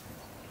them?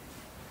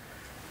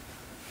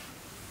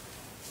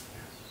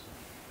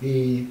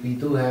 We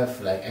do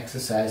have like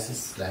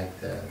exercises, like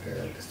the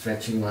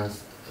stretching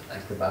ones,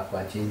 like the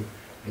Duan Jin.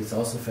 It's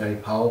also very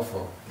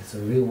powerful. It's a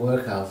real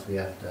workout. We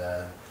have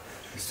the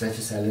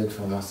stretches I learned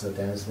from Master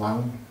Dennis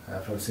Wang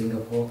from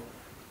Singapore,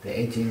 the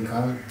 18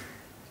 count.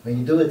 When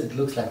you do it, it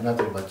looks like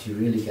nothing, but you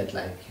really get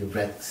like your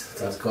breath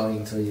starts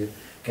going, so you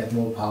get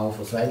more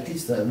powerful. So I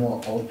teach the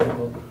more old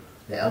people,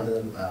 the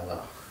elder,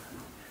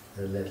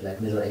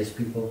 like middle-aged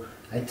people.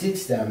 I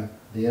teach them,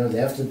 they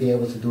have to be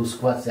able to do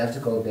squats. They have to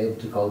be able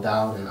to go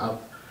down and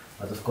up,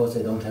 but of course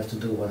they don't have to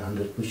do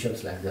 100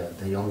 push-ups like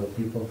the younger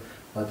people.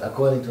 But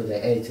according to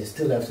their age, they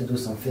still have to do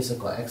some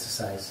physical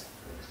exercise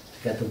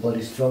to get the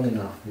body strong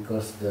enough,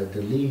 because the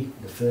Li,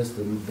 the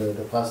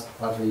part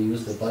where you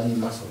use the body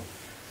muscle,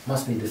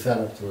 must be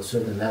developed to a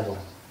certain level.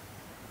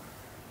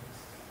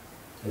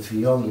 If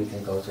you're young, you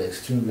can go to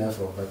extreme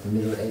level, but in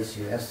middle age,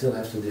 you still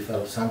have to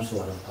develop some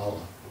sort of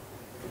power.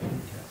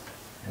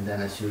 And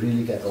then as you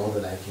really get older,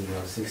 like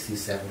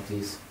 60s,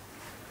 70s,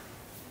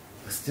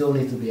 you still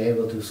need to be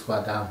able to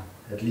squat down,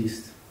 at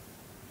least.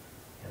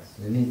 Yes,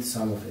 you need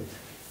some of it.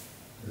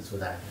 That's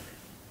what I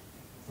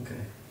think.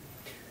 Okay.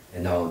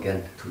 And now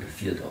again to the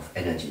field of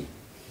energy.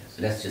 Yes.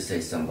 Let's just say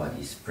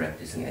somebody is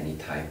practicing any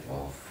type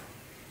of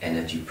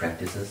energy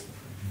practices.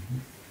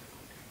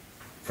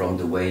 From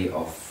the way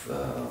of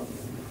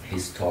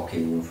his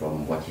talking,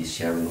 from what he's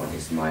sharing on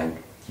his mind,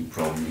 he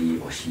probably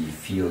or she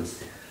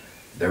feels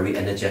very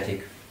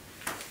energetic.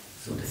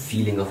 So the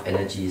feeling of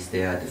energy is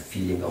there, the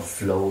feeling of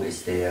flow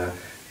is there,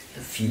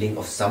 the feeling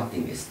of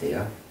something is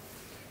there.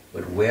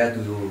 But where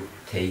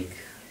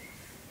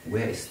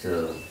is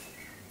the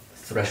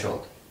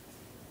threshold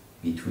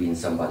between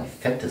somebody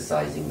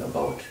fantasizing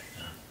about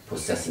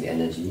possessing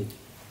energy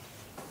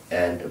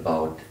and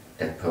about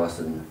that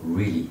person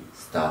really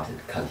started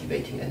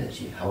cultivating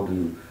energy? How do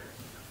you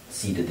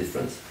see the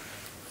difference?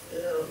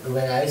 The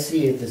way I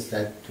see it is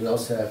that we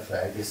also have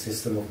this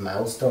system of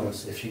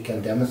milestones. If you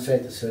can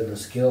demonstrate a certain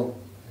skill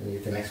and you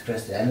can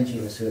express the energy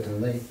in a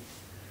certain way,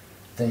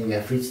 then you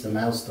have reached the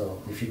milestone.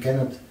 If you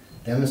cannot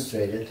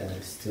demonstrate it, then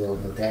it's still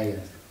not there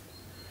yet.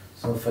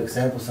 So for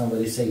example,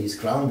 somebody say he's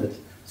grounded.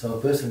 So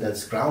a person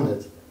that's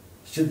grounded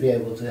should be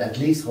able to at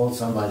least hold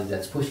somebody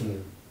that's pushing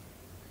you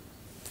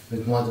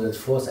with moderate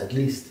force at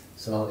least.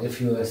 So if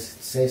you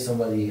say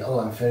somebody, oh,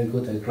 I'm very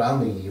good at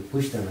grounding, you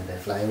push them and they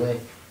fly away,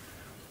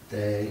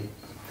 they're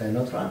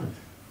not grounded.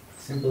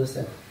 Simple as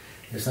that.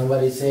 If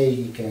somebody say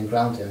he can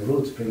ground and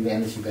root, bring the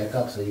energy back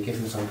up, so you give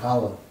him some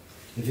power.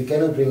 If you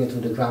cannot bring it to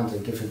the ground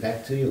and give it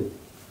back to you,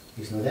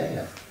 he's not there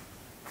yet.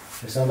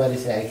 If somebody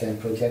say I can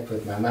project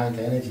with my mind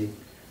energy,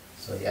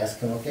 so you ask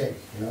him, okay,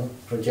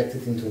 project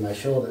it into my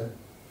shoulder,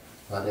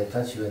 while they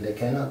touch you and they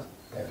cannot,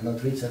 they have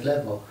not reached that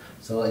level.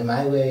 So in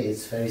my way,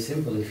 it's very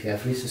simple. If you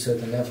have reached a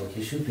certain level,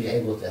 you should be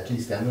able to at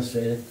least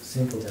demonstrate it,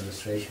 simple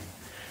demonstration.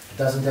 It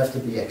doesn't have to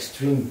be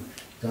extreme.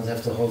 You don't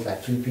have to hold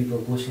like 3 people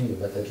pushing you,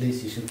 but at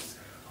least you should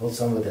hold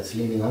someone that's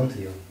leaning onto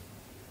you.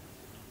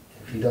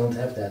 If you don't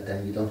have that,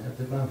 then you don't have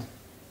the ground.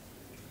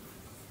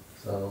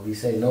 So we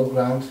say no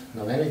ground,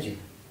 no energy.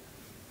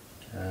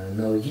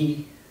 No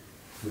Yi,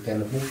 you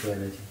cannot move your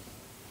energy.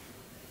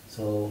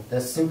 So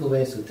that's simple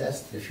ways to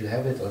test if you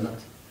have it or not.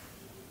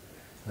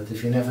 But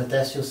if you never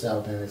test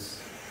yourself, then it's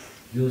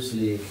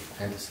usually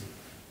fantasy.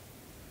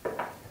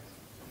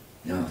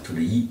 No, to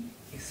the Yi,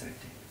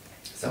 exactly.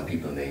 Some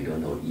people may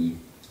don't know Yi,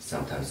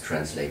 sometimes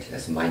translate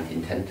as mind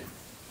intent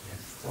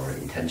or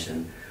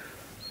intention.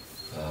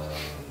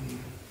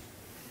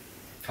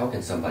 How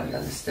can somebody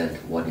understand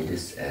what it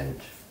is and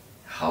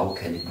how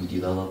can it be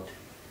developed?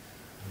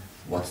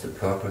 What's the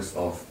purpose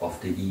of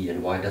the Yi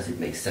and why does it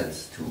make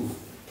sense to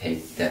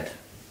take that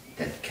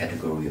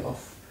category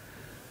of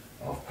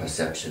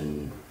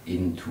perception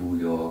into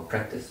your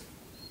practice?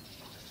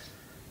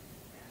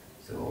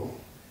 So,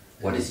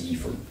 what is Yi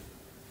for you?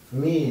 For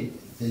me,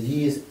 the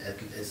Yi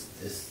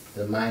is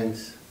the mind,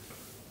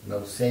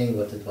 saying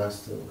what it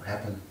wants to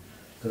happen.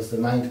 Because the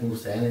mind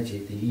moves the energy,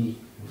 the Yi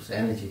moves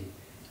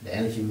the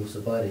energy moves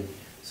the body.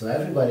 So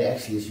everybody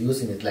actually is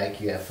using it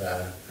like you have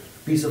a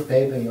piece of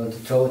paper and you want to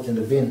throw it in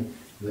the bin.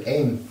 You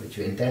aim with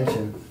your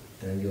intention,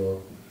 then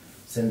you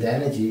send the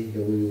energy,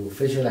 you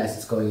visualize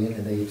it's going in,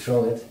 and then you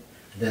throw it.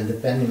 Then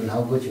depending on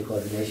how good your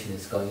coordination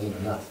is going in or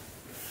not.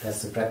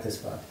 That's the practice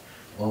part.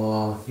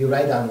 Or you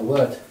write down a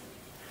word.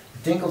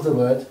 You think of the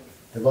word,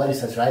 the body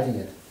starts writing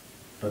it.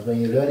 But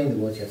when you're learning the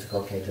word, you have to go,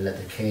 okay, the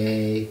letter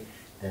K,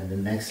 then the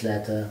next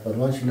letter. But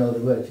once you know the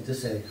word, you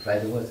just say,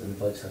 write the word, and the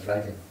body starts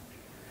writing.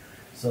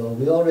 So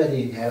we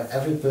already have,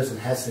 every person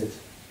has it.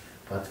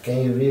 But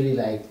can you really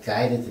like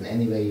guide it in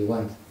any way you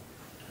want?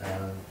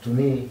 To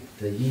me,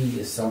 the Yi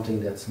is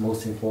something that's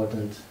most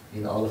important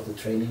in all of the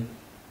training.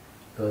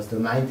 Because the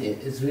mind,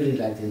 it's really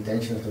like the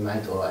intention of the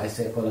mind, or I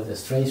call it a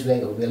strange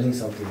way of willing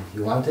something.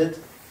 You want it,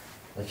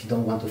 but you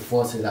don't want to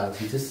force it out.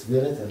 You just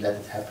will it and let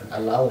it happen.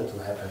 Allow it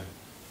to happen.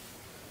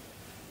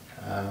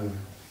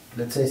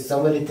 Let's say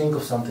somebody think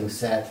of something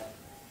sad,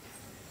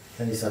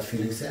 then you start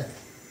feeling sad.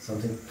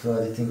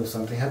 Somebody think of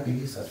something happy,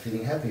 you start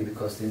feeling happy,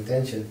 because the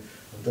intention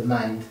of the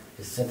mind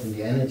is setting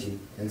the energy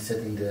and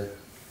setting the,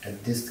 in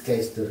this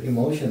case, the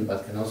emotion,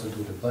 but can also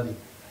do the body.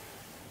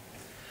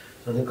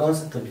 So the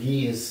concept of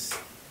Yi is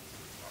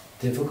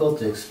difficult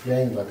to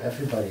explain, but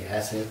everybody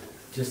has it.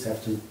 You just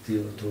have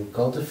to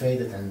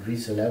cultivate it and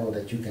reach a level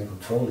that you can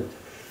control it.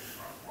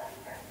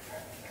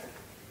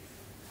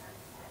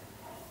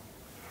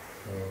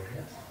 So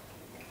yes,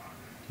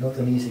 not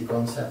an easy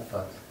concept,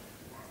 but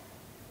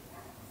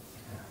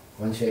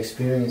once you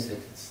experience it,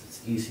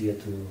 it's easier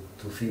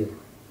to feel.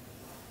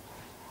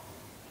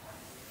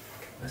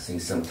 I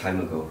think some time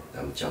ago,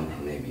 I'm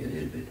jumping maybe a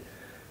little bit,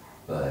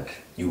 but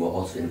you were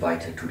also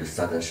invited to the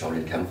Southern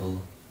Shaolin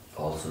Temple,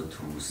 also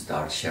to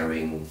start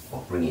sharing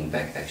or bringing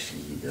back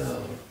actually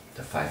the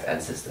 5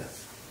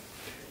 ancestors,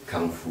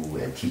 Kung Fu,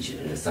 and teach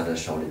it in the Southern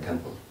Shaolin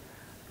Temple.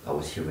 I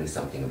was hearing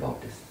something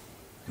about this.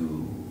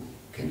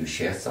 Can you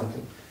share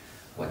something,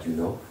 what you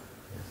know?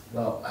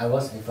 Well, I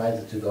was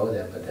invited to go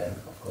there, but then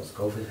of course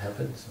COVID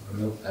happened,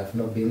 so I've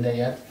not been there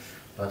yet.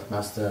 But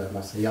Master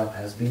Yap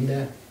has been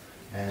there,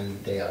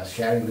 and they are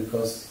sharing,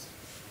 because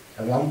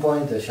at one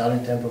point the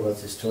Shaolin Temple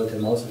was destroyed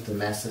and most of the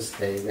masters,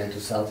 they went to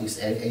Southeast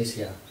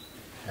Asia.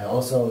 And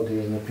also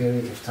during a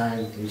period of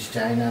time in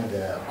China,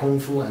 the Kung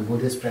Fu and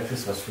Buddhist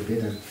practice was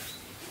forbidden.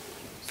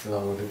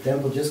 So the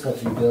temple just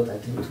got rebuilt, I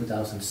think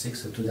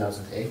 2006 or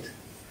 2008.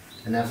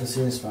 And ever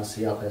since,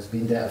 Master Yap has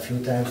been there a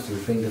few times to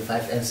bring the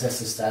 5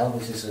 ancestor style,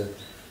 which is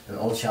an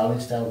old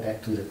Shaolin style,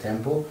 back to the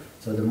temple,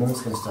 so the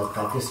monks can start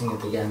practicing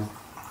it again.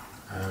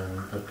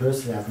 But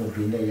personally, I have not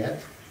been there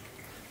yet.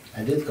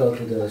 I did go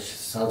to the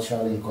South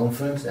Shaolin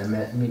conference and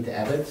meet the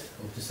abbot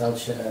of the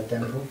South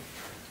Temple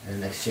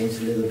and exchange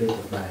a little bit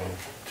of my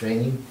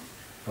training.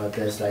 But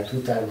there's like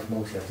 2 types of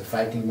monks. You have the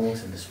fighting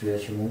monks and the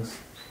spiritual monks.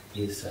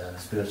 He's a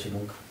spiritual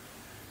monk.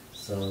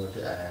 So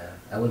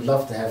I would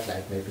love to have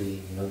like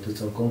maybe do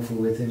some Kung Fu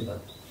with him,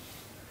 but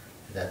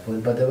at that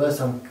point. But there were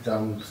some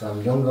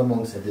younger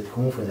monks that did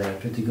Kung Fu. They were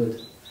pretty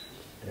good.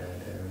 They're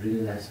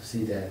really nice to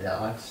see their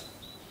arts.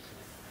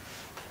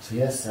 So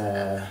yes,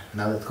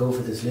 now that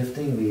COVID is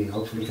lifting, we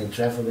hopefully can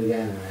travel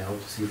again, and I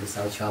hope to see the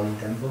South Shaolin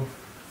Temple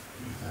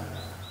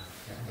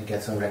and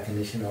get some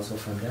recognition also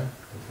from them.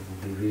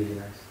 That would be really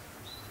nice.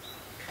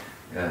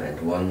 Yeah,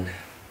 and one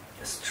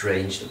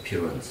strange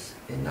appearance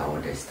in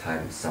nowadays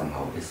time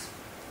somehow is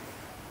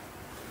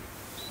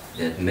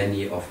that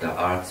many of the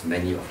arts,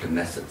 many of the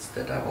methods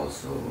that I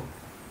also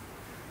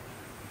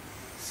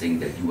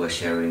think that you are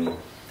sharing,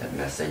 that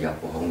Master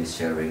Yap Boh Heong is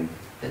sharing,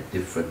 that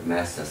different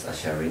masters are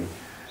sharing.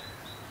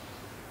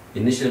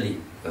 Initially,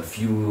 a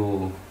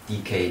few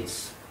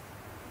decades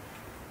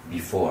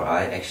before,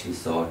 I actually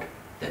thought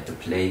that the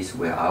place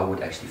where I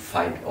would actually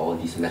find all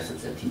these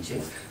methods and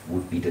teachings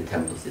would be the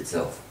temples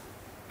itself.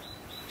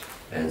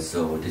 And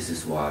so this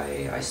is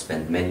why I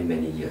spent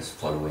many years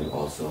following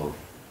also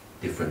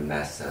different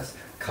masters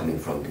coming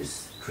from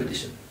this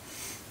tradition.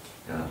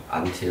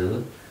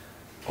 Until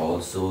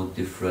also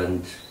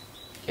different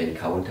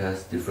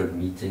encounters, different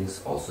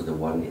meetings, also the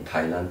one in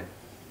Thailand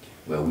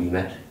where we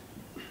met,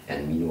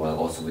 and meanwhile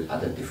also with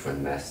other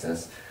different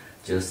masters,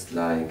 just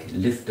like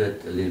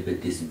lifted a little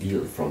bit this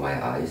veil from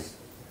my eyes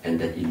and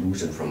that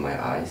illusion from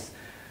my eyes,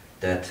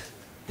 that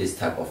this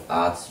type of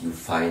arts you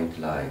find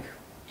like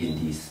in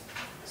these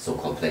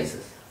so-called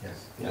places.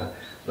 Yes. Yeah.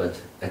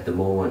 But at the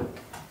moment,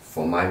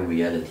 for my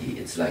reality,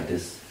 it's like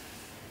this.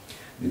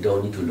 You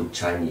don't need to look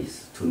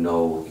Chinese to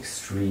know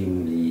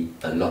extremely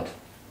a lot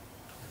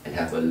and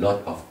have a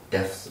lot of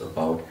depths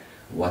about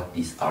what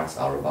these arts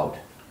are about.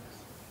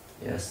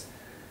 Yes.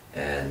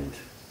 And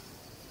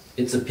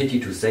it's a pity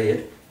to say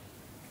it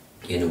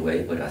in a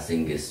way, but I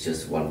think it's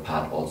just one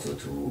part also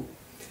to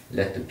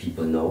let the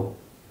people know.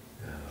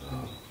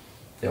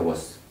 There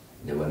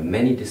were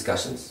many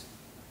discussions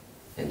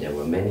and there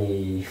were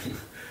many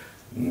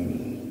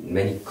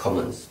many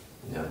comments,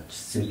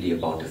 simply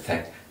about the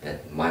fact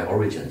that my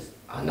origins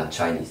are not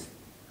Chinese.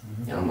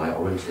 My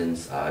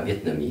origins are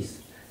Vietnamese.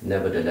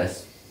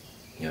 Nevertheless,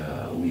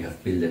 we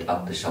have built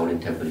up the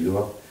Shaolin Temple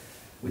Europe,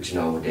 which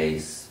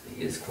nowadays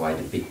is quite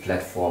a big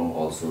platform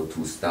also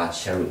to start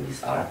sharing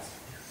these arts.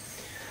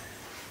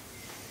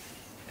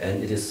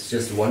 And it is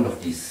just one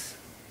of these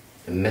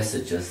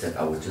messages that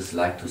I would just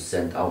like to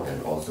send out,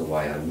 and also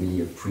why I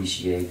really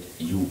appreciate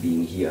you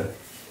being here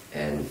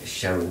and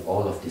sharing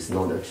all of this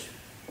knowledge.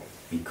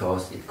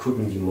 because it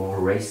couldn't be more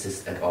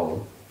racist at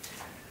all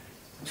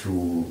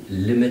to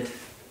limit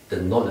the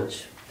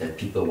knowledge that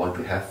people want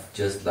to have,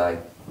 just like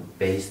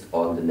based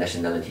on the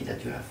nationality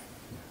that you have.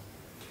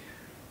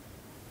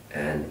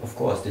 And of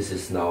course, this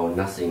is now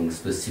nothing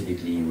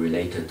specifically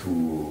related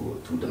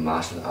to the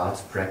martial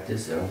arts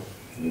practice.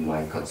 You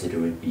might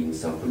consider it being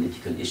some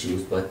political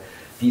issues, but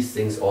these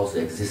things also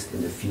exist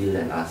in the field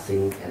and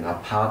are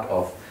part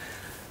of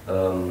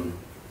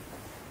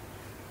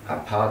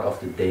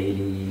the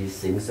daily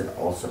things that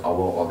also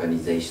our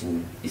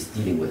organization is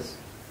dealing with.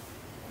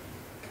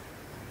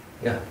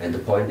 Yeah, and the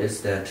point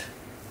is that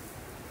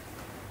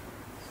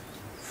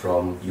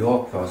from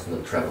your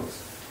personal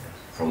travels,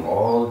 from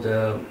all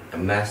the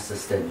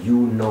masters that you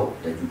know,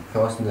 that you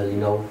personally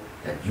know,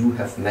 that you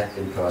have met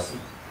in person,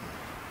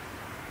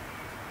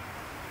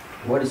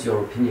 what is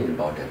your opinion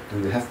about that? Do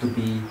you have to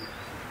be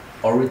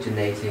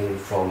originating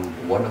from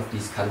one of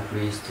these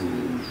countries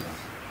to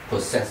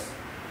possess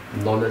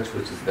knowledge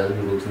which is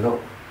valuable to know?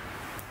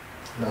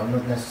 No,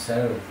 not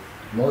necessarily.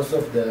 Most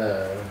of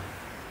the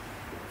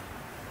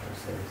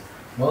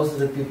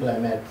people I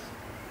met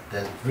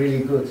that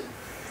really good,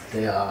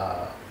 they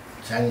are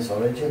Chinese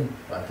origin,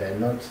 but they're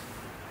not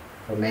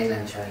from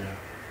mainland China.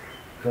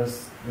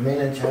 Because the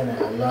mainland China,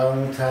 a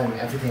long time,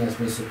 everything has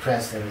been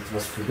suppressed and it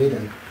was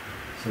forbidden.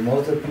 So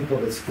most of the people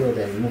with skill,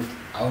 they moved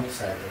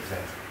outside of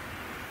that.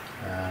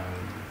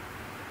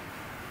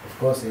 Of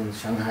course, in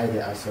Shanghai,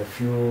 there are a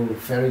few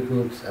very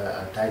good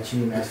Tai Chi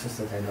masters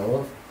that I know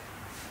of.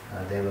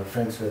 They were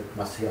friends with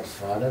Master Yap's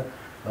father,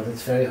 but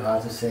it's very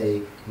hard to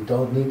say. You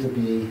don't need to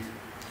be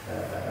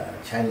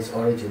Chinese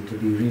origin to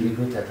be really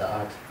good at the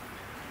art.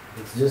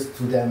 It's just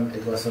to them,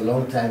 it was a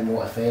long time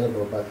more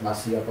available, but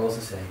Master Yap also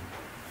saying,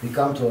 we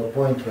come to a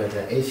point where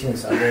the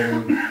Asians are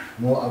learning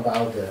more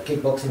about the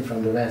kickboxing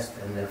from the West,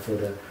 and then for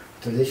the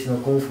traditional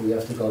Kung Fu, you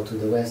have to go to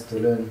the West to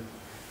learn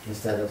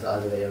instead of the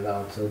other way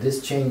around. So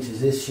this change,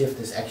 this shift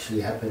is actually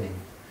happening,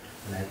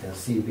 and I can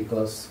see,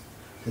 because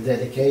the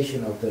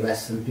dedication of the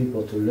Western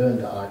people to learn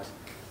the art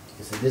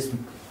is at this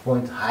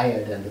point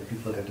higher than the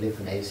people that live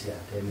in Asia.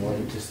 They're more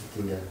interested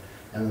in the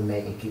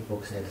MMA and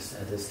kickboxing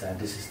at this time.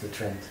 This is the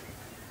trend.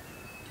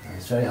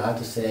 It's very hard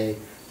to say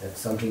that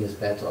something is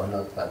better or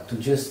not, but to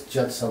just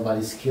judge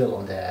somebody's skill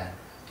on their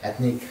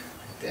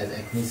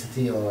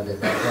ethnicity or their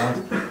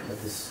background,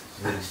 that is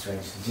really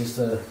strange. Just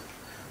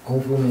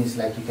Kung Fu means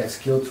like you get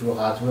skilled through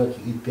hard work,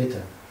 you eat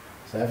bitter.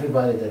 So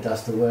everybody that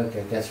does the work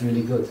and gets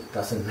really good,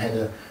 doesn't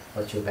matter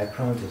what your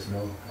background is. No,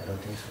 I don't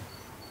think so.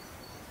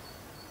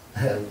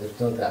 I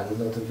would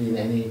not have been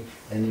any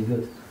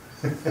good.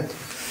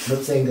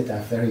 Not saying that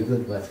I'm very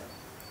good, but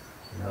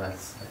you know,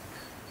 it's like,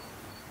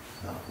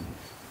 no.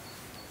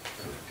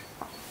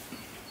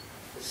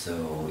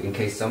 So, in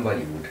case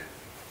somebody would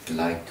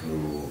like to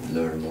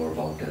learn more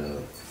about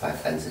the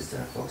Five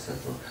Ancestors, for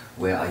example,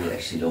 where are you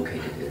actually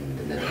located in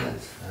the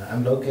Netherlands?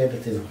 I'm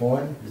located in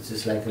Hoorn, which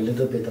is like a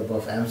little bit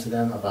above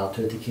Amsterdam, about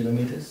 30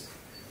 kilometers.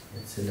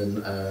 It's in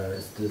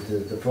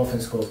the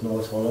province called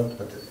North Holland,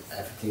 but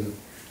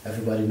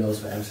everybody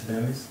knows where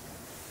Amsterdam is.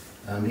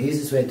 The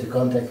easiest way to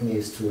contact me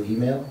is through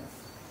email.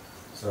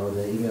 So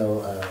the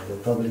email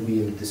will probably be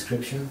in the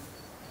description.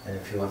 And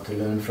if you want to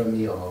learn from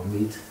me or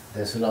meet,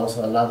 there's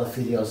also a lot of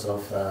videos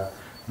of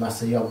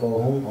Master Yap Boh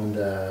Heong on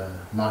the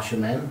Martial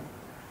Man.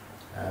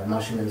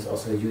 Martial Man is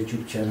also a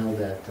YouTube channel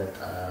that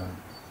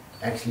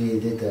actually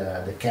did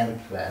the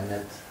camp where I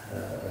met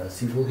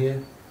Sifu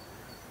here.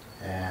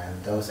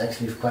 And that was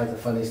actually quite a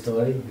funny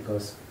story,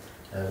 because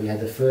we had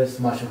the first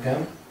martial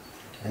camp,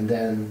 and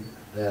then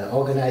the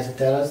organizer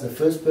tells us the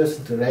first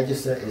person to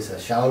register is a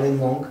Shaolin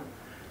monk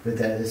with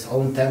his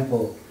own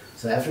temple.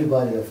 So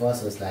everybody of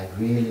us was like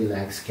really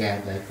like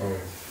scared, like, oh,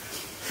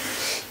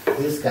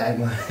 this guy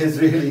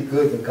is really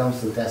good and comes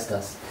to test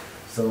us.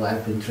 So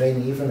I've been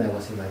training, even I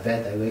was in my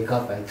bed, I wake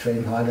up, I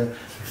train harder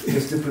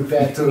just to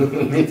prepare to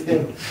meet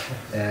him.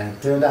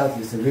 And turned out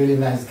he's a really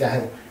nice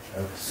guy,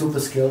 super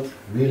skilled,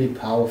 really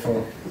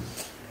powerful.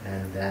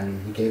 And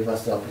then he gave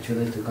us the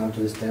opportunity to come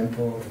to his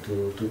temple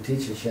to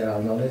teach and share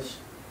our knowledge.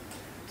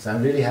 So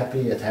I'm really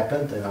happy it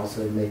happened, and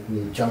also it made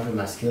me jump in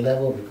my skill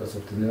level because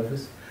of the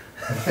nervous.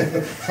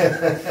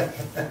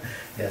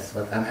 Yes,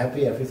 but I'm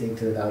happy everything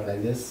turned out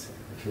like this.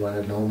 If you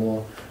want to know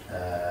more,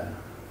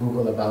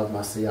 Google about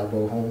Master Yap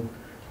Boh Heong.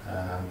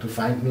 To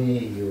find me,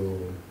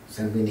 you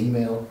send me an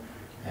email,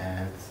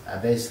 and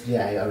basically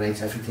I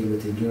arrange everything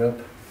within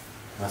Europe.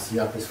 Master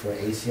Yap is for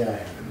Asia,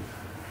 and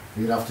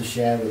we love to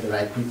share with the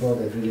right people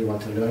that really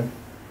want to learn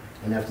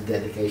and have the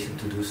dedication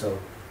to do so.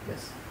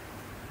 Yes.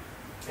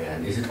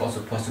 And is it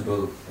also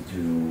possible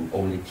to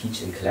only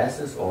teach in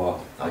classes, or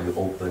are you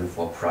open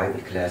for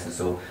private classes?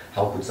 So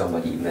how could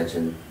somebody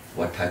imagine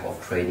what type of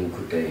training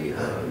could they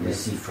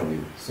receive from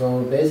you?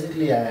 So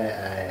basically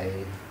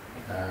I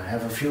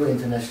have a few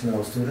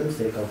international students.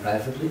 They come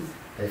privately.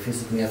 They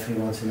visit me every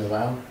once in a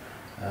while.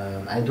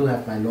 I do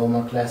have my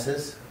normal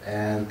classes,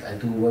 and I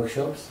do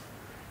workshops.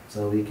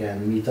 So we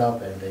can meet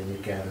up, and then you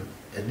can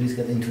at least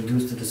get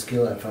introduced to the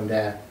skill, and from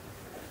there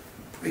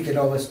we can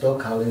always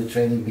talk how the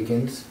training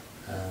begins.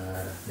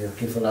 They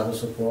give a lot of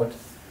support,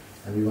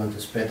 and we want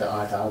to spread the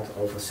art out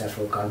over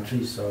several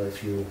countries. So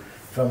if you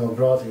from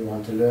abroad you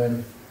want to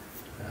learn,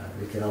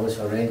 we can always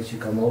arrange. You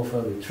come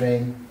over, we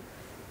train.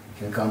 We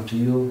can come to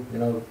you. You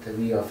know, that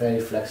we are very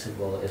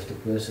flexible. If the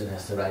person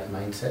has the right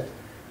mindset,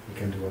 we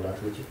can do a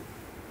lot with you.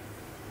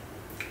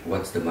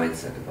 What's the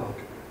mindset about?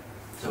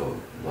 So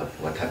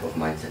what type of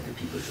mindset do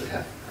people should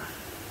have?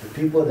 The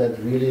people that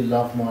really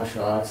love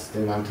martial arts,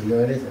 they want to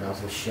learn it and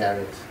also share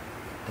it.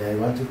 They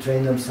want to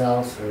train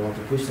themselves, they want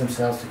to push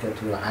themselves to get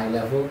to a high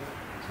level,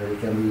 so they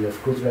can be a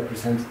good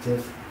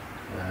representative.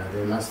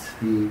 They must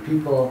be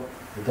people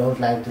who don't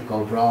like to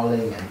go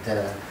brawling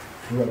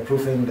and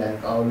proving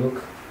that, oh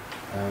look,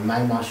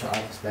 my martial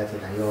art is better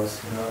than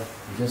yours. You know,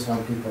 you just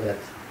want people that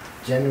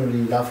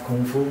genuinely love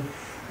Kung Fu,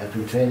 have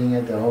been training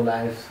it their whole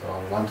lives,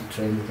 or want to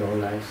train it their whole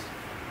lives,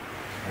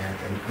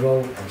 and grow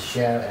and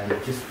share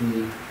and just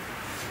be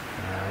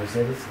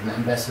an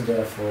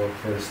ambassador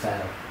for the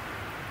style.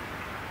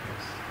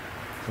 Yes.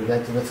 So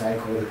that's what I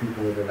call the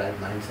people with the right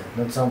mindset.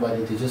 Not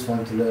somebody who just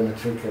want to learn a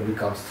trick and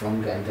become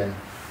stronger and then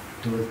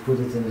put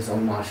it in his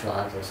own martial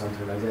art or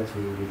something like that.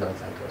 We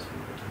don't like those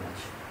people too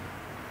much.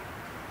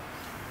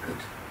 Good.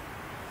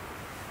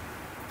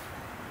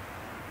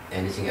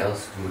 Anything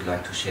else you would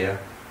like to share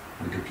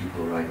with the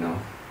people right now?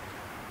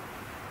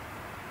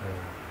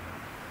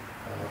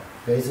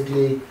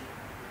 Basically,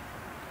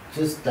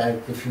 just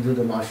like if you do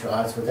the martial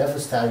arts, whatever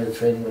style you're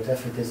training,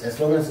 whatever it is, as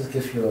long as it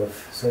gives you a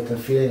certain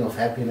feeling of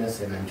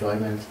happiness and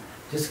enjoyment,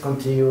 just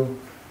continue.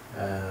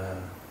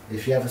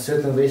 If you have a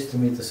certain wish to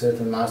meet a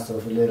certain master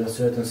of a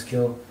certain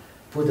skill,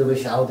 put the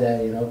wish out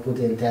there, you know, put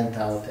the intent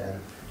out,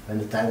 and when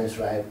the time is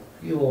right,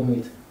 you will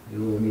meet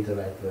the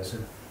right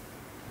person.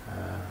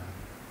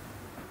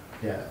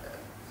 Yeah,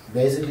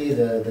 basically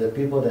the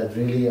people that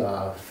really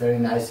are very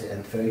nice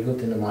and very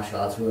good in the martial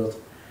arts world,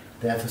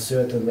 they have a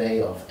certain way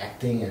of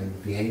acting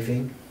and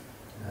behaving.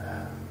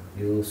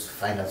 You'll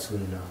find out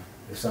soon enough.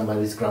 If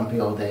somebody is grumpy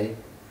all day,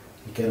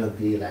 he cannot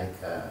be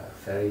like a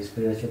very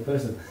spiritual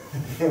person,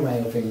 in my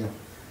opinion.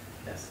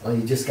 Yes. Or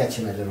you just catch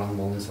him at the wrong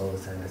moments all the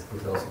time. That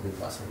could also be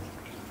possible.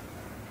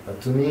 But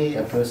to me,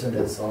 a person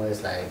that's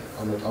always like,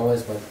 or not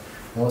always, but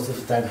most of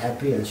the time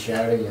happy and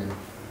sharing and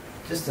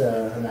just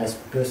a nice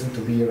person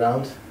to be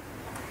around,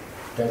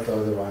 that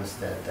are the ones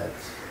that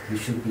you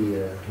should be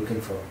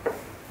looking for,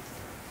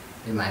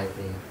 in my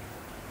opinion.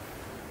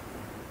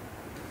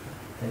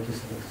 Thank you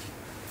so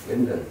much.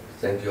 Lyndon,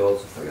 thank you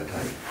also for your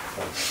time.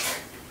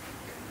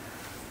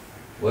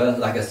 Well,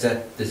 like I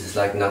said, this is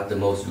like not the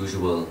most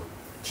usual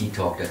tea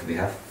talk that we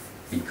have,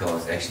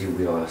 because actually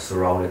we are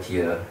surrounded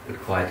here with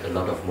quite a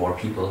lot of more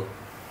people,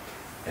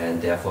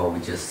 and therefore we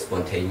just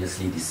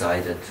spontaneously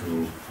decided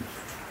to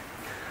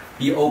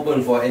be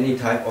open for any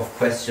type of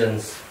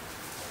questions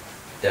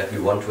that we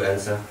want to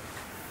answer,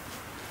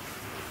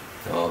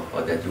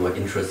 or that you are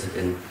interested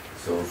in.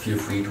 So feel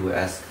free to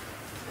ask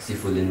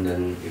Sifu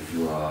Lyndon if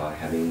you are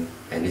having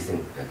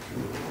anything that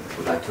you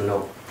would like to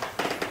know.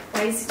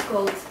 Why is it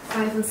called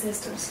Five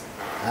Ancestors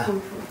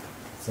Kung Fu?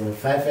 So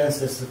Five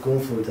Ancestors Kung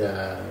Fu,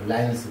 the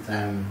lineage that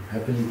I'm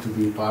happily to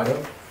be part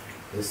of,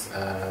 is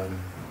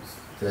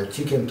the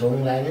Chi Kem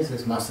Tong lineage.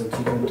 Is Master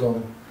Chi Kem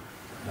Tong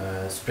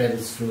spread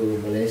it through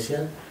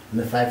Malaysia. And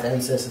the five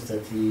ancestors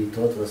that he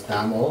taught was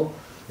Damo,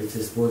 which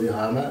is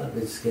Bodhidharma,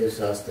 which gives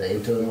us the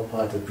internal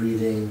part, the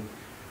breathing,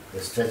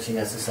 the stretching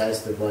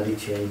exercise, the body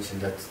change,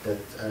 and that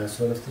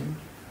sort of thing.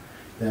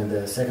 Then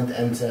the second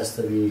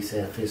ancestor we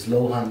have is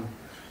Luohan.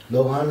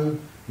 Luohan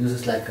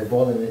uses like a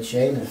ball and a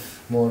chain,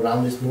 of more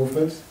roundest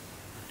movements.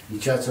 He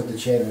charts up the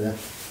chain and then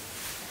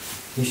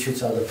he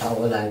shoots out the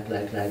power like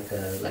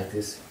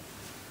this.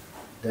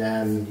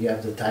 Then you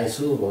have the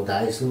Taisu or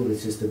Daisu,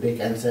 which is the big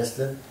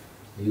ancestor.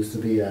 He used to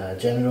be a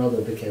general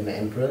that became an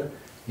emperor.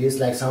 He is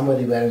like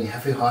somebody wearing a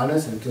heavy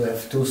harness and to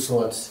have two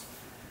swords.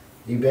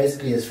 He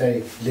basically is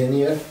very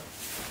linear,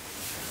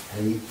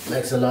 and he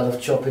likes a lot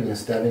of chopping and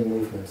stabbing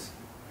movements.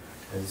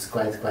 And it's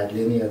quite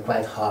linear,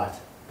 quite hard,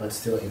 but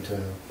still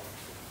internal.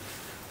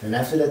 And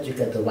after that you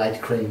get the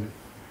white crane.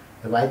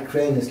 The white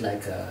crane is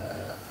like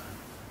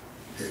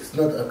it's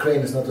not a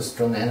crane, is not a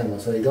strong animal,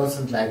 so he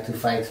doesn't like to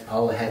fight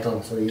power head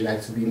on, so he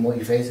likes to be more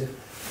evasive,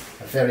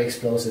 very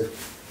explosive.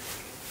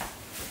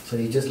 So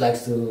he just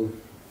likes to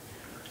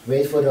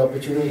wait for the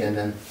opportunity and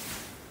then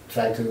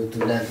try to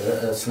land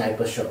a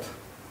sniper shot.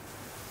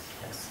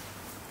 Yes.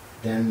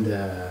 Then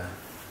the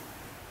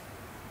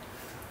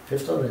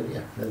fifth already,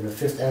 yeah. Then the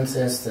fifth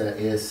ancestor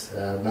is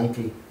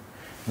monkey.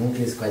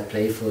 Monkey is quite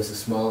playful. It's a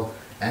small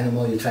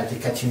animal. You try to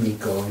catch him, he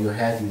go on your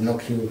head, he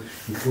knock you,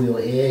 he pull your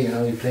ear, you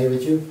know, he play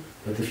with you.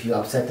 But if you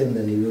upset him,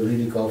 then he will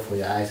really go for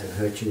your eyes and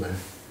hurt you and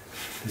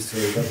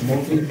destroy. But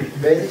monkey,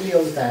 basically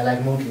all the time, I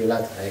like monkey a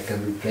lot. I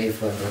can be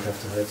playful and don't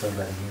have to hurt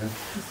somebody, you know.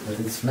 But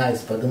it's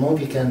nice. But the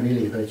monkey can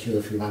really hurt you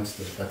if he wants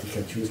to, but he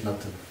can choose not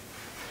to.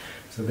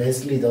 So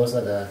basically those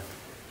are the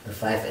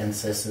five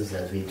ancestors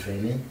that we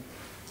train in.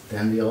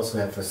 Then we also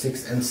have a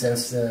sixth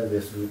ancestor,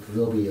 which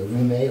will be a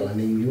Rume or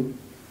Ningyu.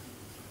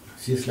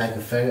 She's like a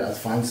very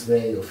advanced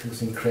way of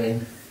using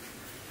crane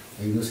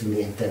and using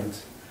the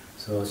intent.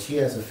 So she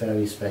has a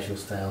very special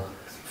style,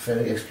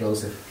 very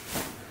explosive,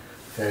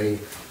 very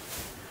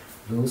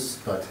loose,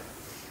 but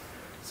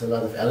it's a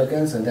lot of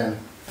elegance, and then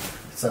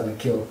sudden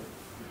kill.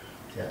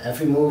 Yeah,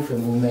 every move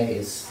in Wu Mei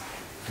is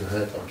to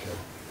hurt or kill.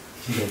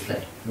 She don't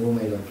play. Wu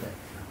Mei don't play.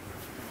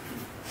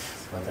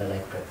 But I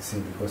like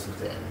practicing because of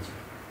the energy.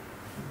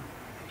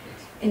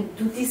 And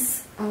do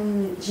these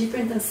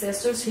different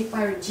ancestors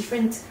require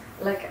different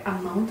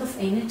amount of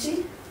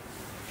energy?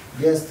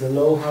 Yes, the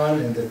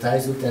Luohan and the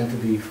Taizu tend to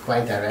be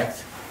quite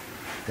direct.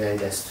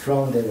 They're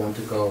strong, they want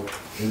to go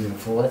in and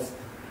forward.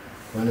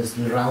 One is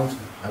round,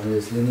 other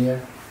is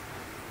linear.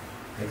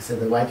 Like I said,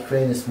 the white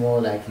crane is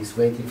more like he's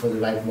waiting for the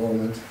right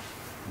moment,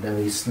 then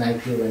we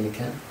snipe you when he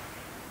can.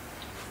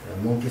 The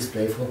monk is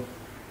playful,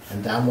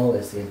 and Damo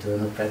is the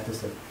internal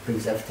practice that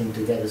brings everything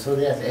together. So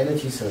the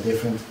energies are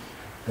different.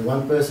 The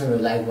one person will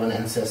like one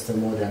ancestor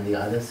more than the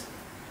others,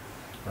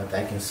 but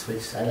I can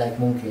switch. I like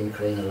monkey and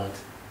crane a lot.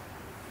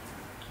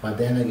 But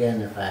then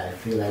again, if I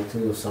feel like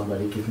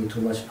somebody gives me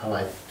too much power,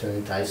 I turn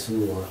in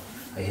Taizu or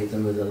I hit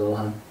them with the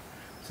Luohan.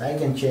 So I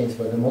can change,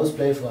 but the most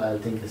playful I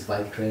think is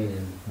white crane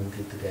and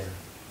monkey together.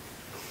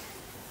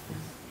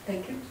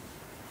 Thank you.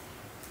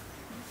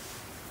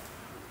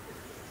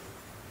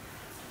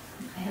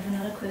 I have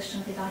another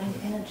question regarding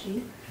the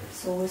energy.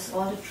 So with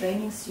all the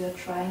trainings you're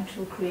trying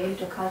to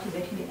create or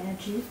cultivating the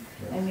energy,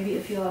 and maybe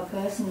if you're a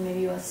person,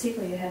 maybe you're sick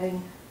or you're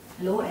having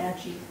low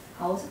energy,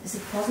 how is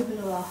it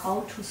possible, or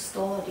how to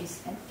store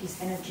these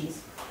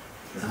energies?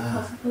 Is it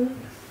possible?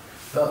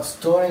 Well,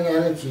 storing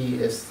energy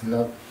is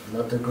not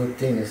a good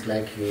thing. It's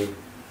like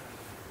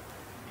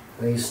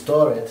when you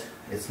store it,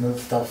 it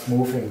stops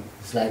moving.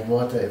 It's like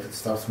water. If it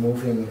stops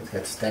moving, it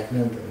gets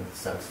stagnant and it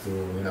starts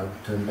to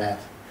turn bad.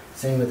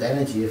 Same with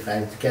energy. If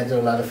I gather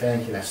a lot of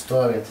energy and I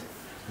store it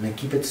and I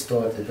keep it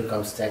stored, it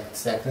becomes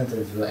stagnant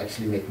and it will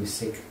actually make me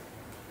sick.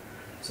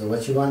 So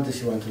what you want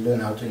is you want to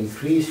learn how to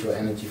increase your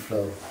energy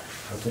flow,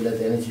 how to let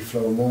the energy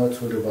flow more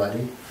through the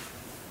body.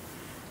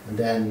 And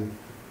then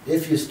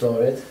if you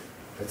store it,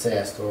 let's say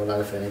I store a lot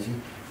of energy,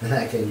 then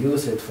I can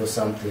use it for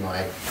something, or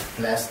I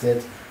blast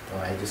it, or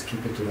I just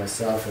keep it to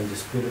myself and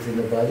just put it in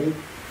the body,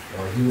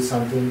 or heal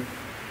something.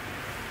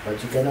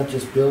 But you cannot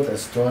just build and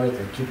store it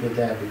and keep it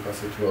there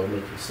because it will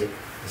make you sick.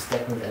 The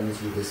stagnant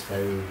energy is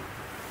very,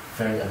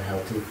 very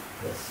unhealthy.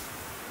 Yes.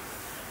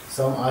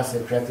 Some arts,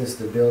 they practice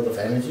the build of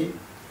energy,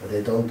 but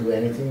they don't do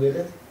anything with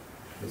it,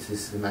 which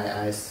is, in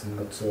my eyes,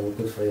 not so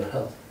good for your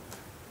health.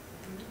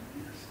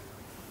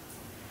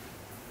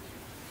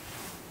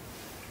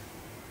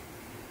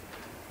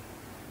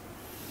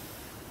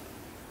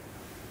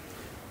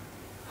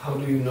 How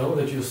do you know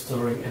that you're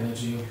storing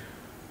energy?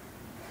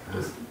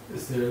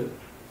 Is there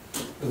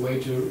a way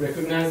to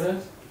recognize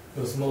that?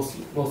 Because most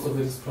of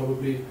it is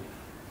probably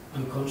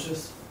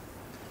unconscious.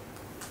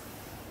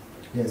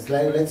 Yes,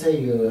 like let's say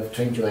you have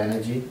trained your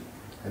energy,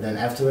 and then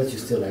afterwards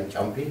you're still like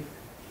jumpy.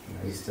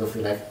 You still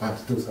feel like you want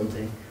to do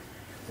something.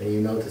 Then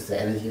you notice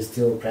the energy is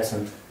still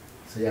present.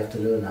 So you have to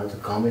learn how to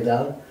calm it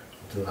down,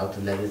 how to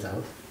let it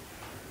out.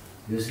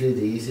 Usually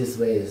the easiest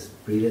way is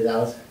breathe it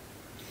out,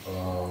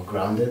 or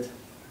ground it.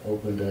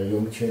 Open the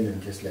long chin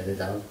and just let it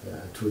out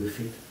through the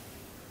feet.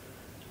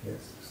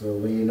 Yes. So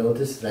when you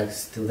notice, like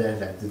still there,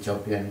 like the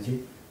jumpy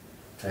energy,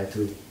 try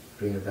to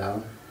bring it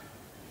down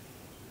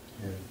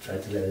and try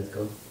to let it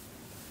go.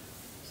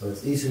 So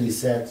it's easily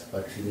said,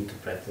 but you need to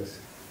practice.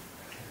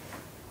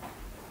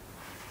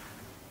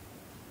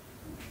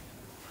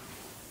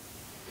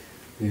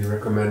 Do you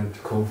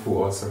recommend Kung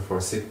Fu also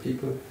for sick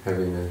people,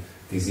 having a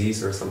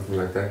disease or something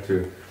like that,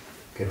 to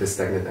get the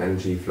stagnant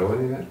energy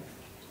flowing again?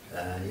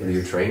 Yes. Do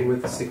you train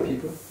with sick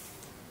people?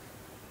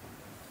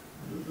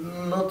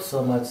 Not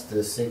so much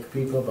the sick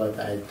people, but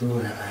I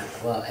do.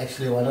 Well,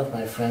 actually, one of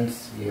my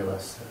friends, he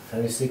was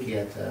very sick. He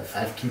had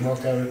 5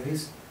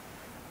 chemotherapies,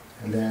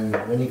 and then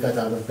when he got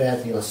out of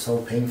bed, he was so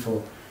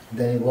painful. And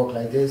then he walked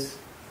like this.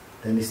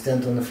 Then he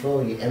stand on the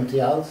floor. He empty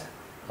out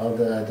all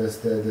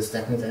the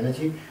stagnant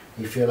energy.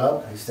 He fill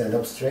up. He stand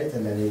up straight,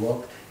 and then he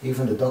walked.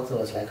 Even the doctor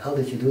was like, "How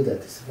did you do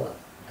that?" He said, "Well,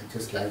 I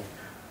just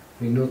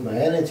renewed my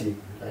energy.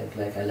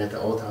 Like I let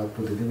the old heart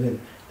put it in."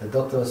 The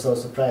doctor was so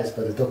surprised,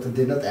 but the doctor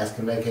did not ask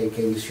him like, "Hey,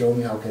 can you show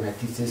me how can I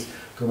teach this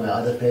to my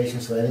other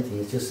patients or anything?"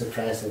 He's just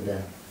surprised, and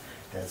then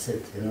that's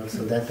it.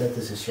 So that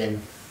is a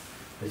shame.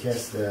 But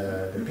yes,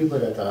 the people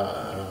that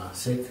are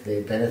sick,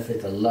 they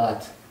benefit a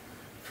lot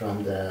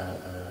from the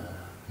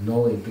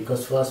knowing.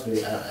 Because for us,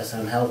 as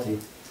I'm healthy,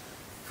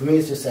 for me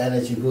it's just an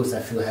energy boost.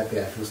 I feel happy,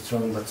 I feel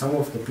strong. But some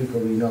of the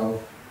people we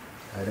know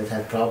that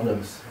had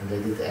problems and they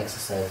did the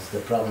exercise, the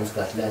problems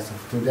got less. And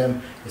to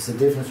them, it's the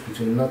difference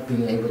between not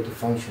being able to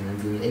function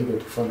and being able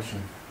to function.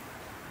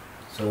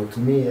 So to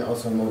me,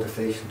 also a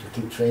motivation to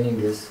keep training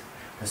this,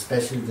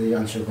 especially the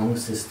Yan Qigong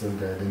system,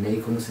 the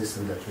Neigong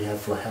system that we have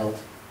for health.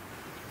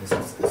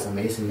 It's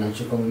amazing. Yan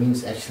Qigong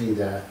means actually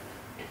the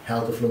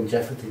health of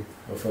longevity,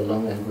 of a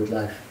long and good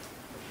life.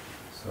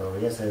 So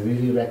yes, I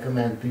really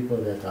recommend people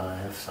that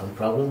have some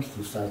problems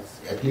to start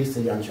at least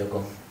the Yan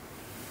Qigong.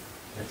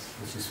 Yes,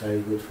 which is very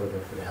good for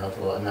the health,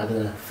 or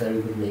another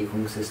very good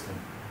Neigong system.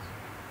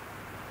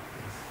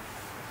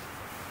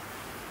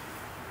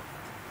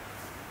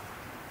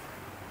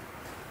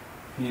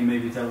 Can you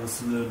maybe tell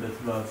us a little bit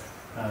about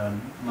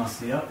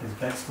Master Yap, his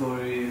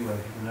backstory, where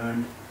he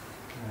learned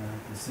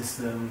the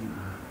system,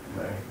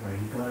 where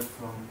he got it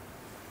from?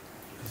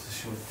 Just a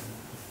short.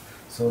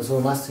 So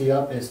Master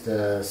Yap is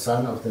the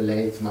son of the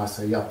late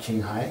Master Yap Boh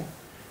Heong,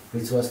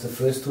 which was the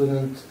first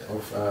student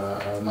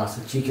of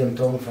Master Shi Heng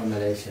Yi from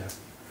Malaysia.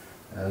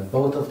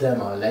 Both of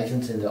them are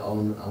legends in their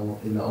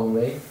own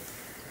way.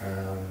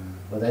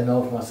 What I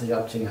know of Master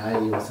Yap Boh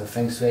Heong, he was a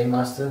Feng Shui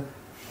master,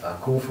 a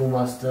Kung Fu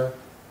master,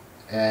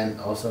 and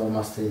also a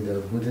master in the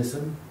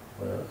Buddhism,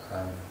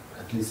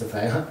 at least if I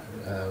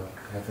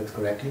have it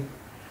correctly.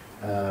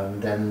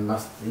 Then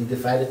he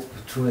divided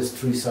through his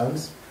three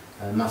sons.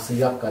 Master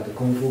Yap got the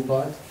Kung Fu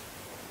part,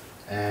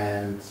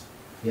 and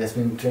he has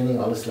been training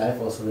all his life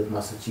also with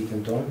Master Shi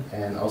Heng Yi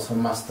and also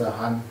Master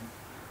Han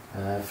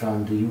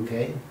from the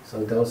UK.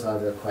 So those are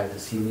quite the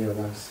senior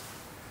ones.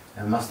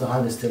 Master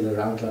Han is still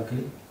around,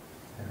 luckily.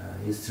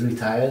 He's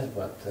retired,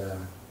 but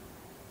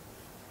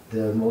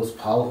the most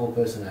powerful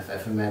person I've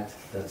ever met,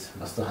 that's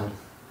Master Han.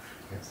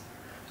 Yes.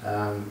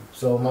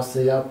 So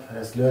Master Yap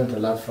has learned a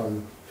lot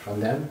from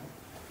them.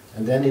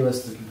 And then he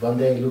was one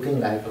day looking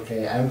like,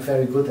 okay, I'm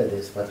very good at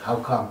this, but how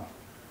come?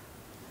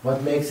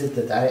 What makes it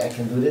that I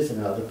can do this and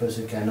another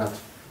person cannot?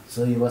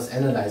 So he was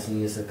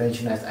analyzing. He's a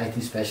pensionized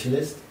IT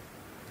specialist,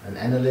 an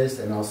analyst,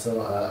 and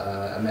also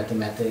a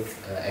mathematic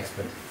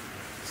expert.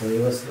 So he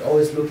was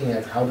always looking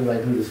at, how do I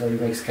do this? So you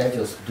make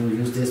schedules. Do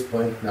use this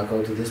point, now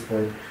go to this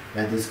point,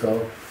 let this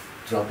go,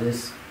 drop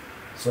this.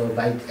 So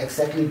by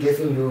exactly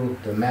giving you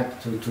the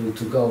map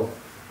to go,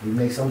 you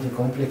make something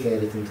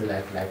complicated into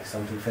like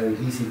something very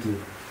easy to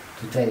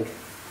take.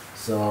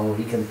 So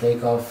he can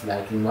take off,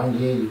 like in 1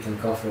 year you can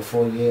cover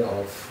 4 years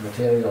of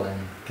material and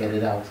get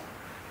it out.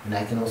 And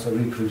I can also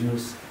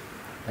reproduce.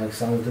 Like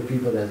some of the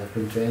people that have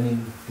been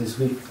training this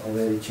week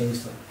already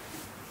changed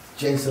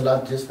a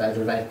lot just by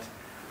the right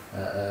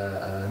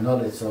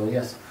knowledge. So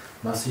yes,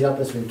 Master Yap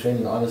has been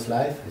training all his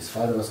life. His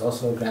father was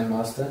also a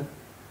grandmaster,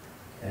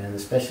 and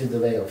especially the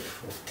way of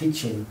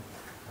teaching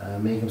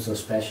make him so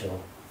special.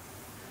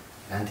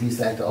 And he's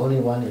like the only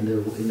one in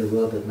the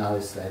world that now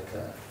is like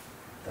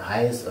the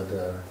highest or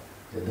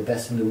the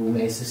best in the Wu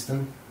Mei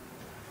system.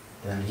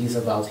 Then he's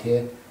about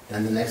here.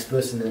 Then the next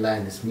person in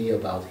line is me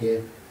about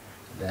here.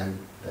 Then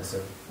there's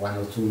one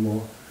or two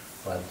more.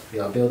 But we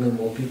are building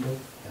more people,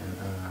 and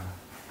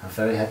I'm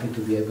very happy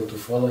to be able to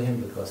follow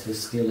him because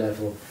his skill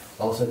level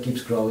also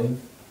keeps growing.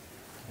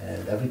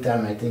 And every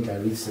time I think I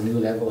reach a new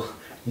level,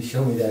 he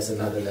showed me there's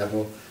another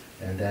level.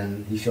 And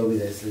then he showed me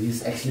that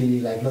he's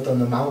actually like not on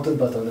the mountain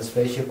but on a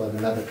spaceship on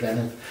another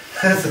planet.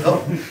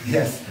 So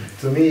yes,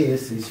 to me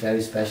he's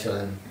very special,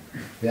 and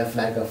we have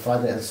like a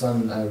father and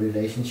son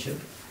relationship.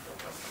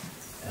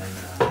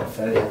 And I'm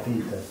very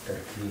happy that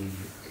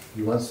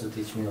he wants to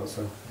teach me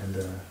also, and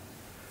the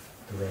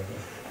way.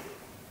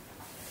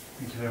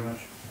 Thank you very much.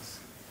 Yes.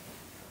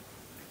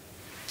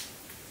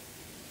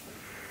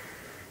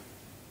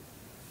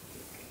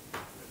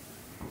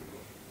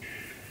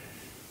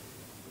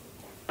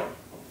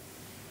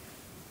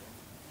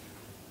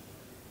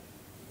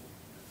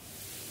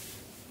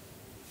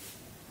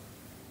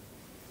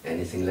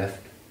 Anything left?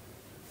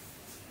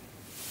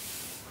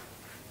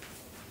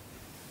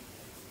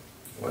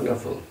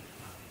 Wonderful.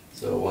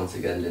 So once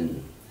again,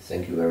 Lyndon,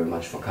 thank you very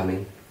much for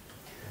coming.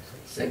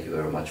 Thank you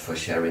very much for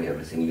sharing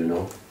everything you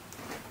know.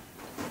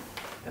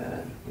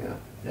 And yeah,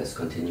 let's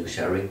continue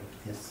sharing.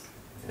 Yes.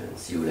 And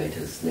see you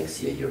later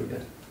next year here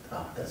again.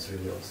 Oh, that's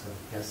really awesome.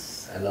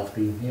 Yes, I love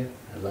being here.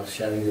 I love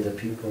sharing with the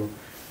people.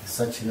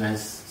 Such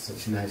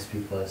nice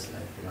people. It's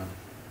like,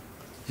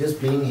 just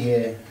being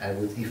here, I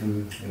would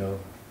even,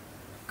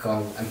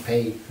 come and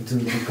pay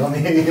to come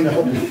here,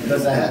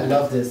 because I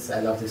love this. I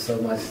love this so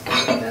much.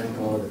 The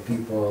temple, the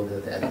people,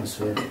 the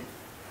atmosphere.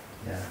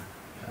 Yeah,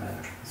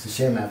 it's a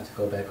shame I have to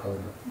go back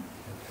home.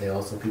 There are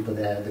also people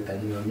there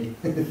depending on me.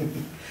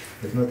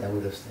 If not, I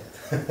would have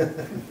stayed.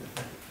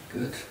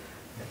 Good.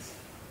 Yes.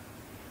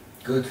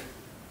 Good.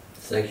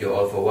 Thank you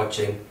all for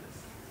watching,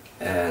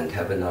 and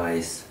have a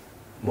nice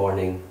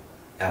morning,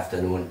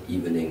 afternoon,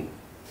 evening,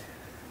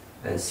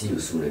 and see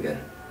you soon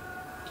again.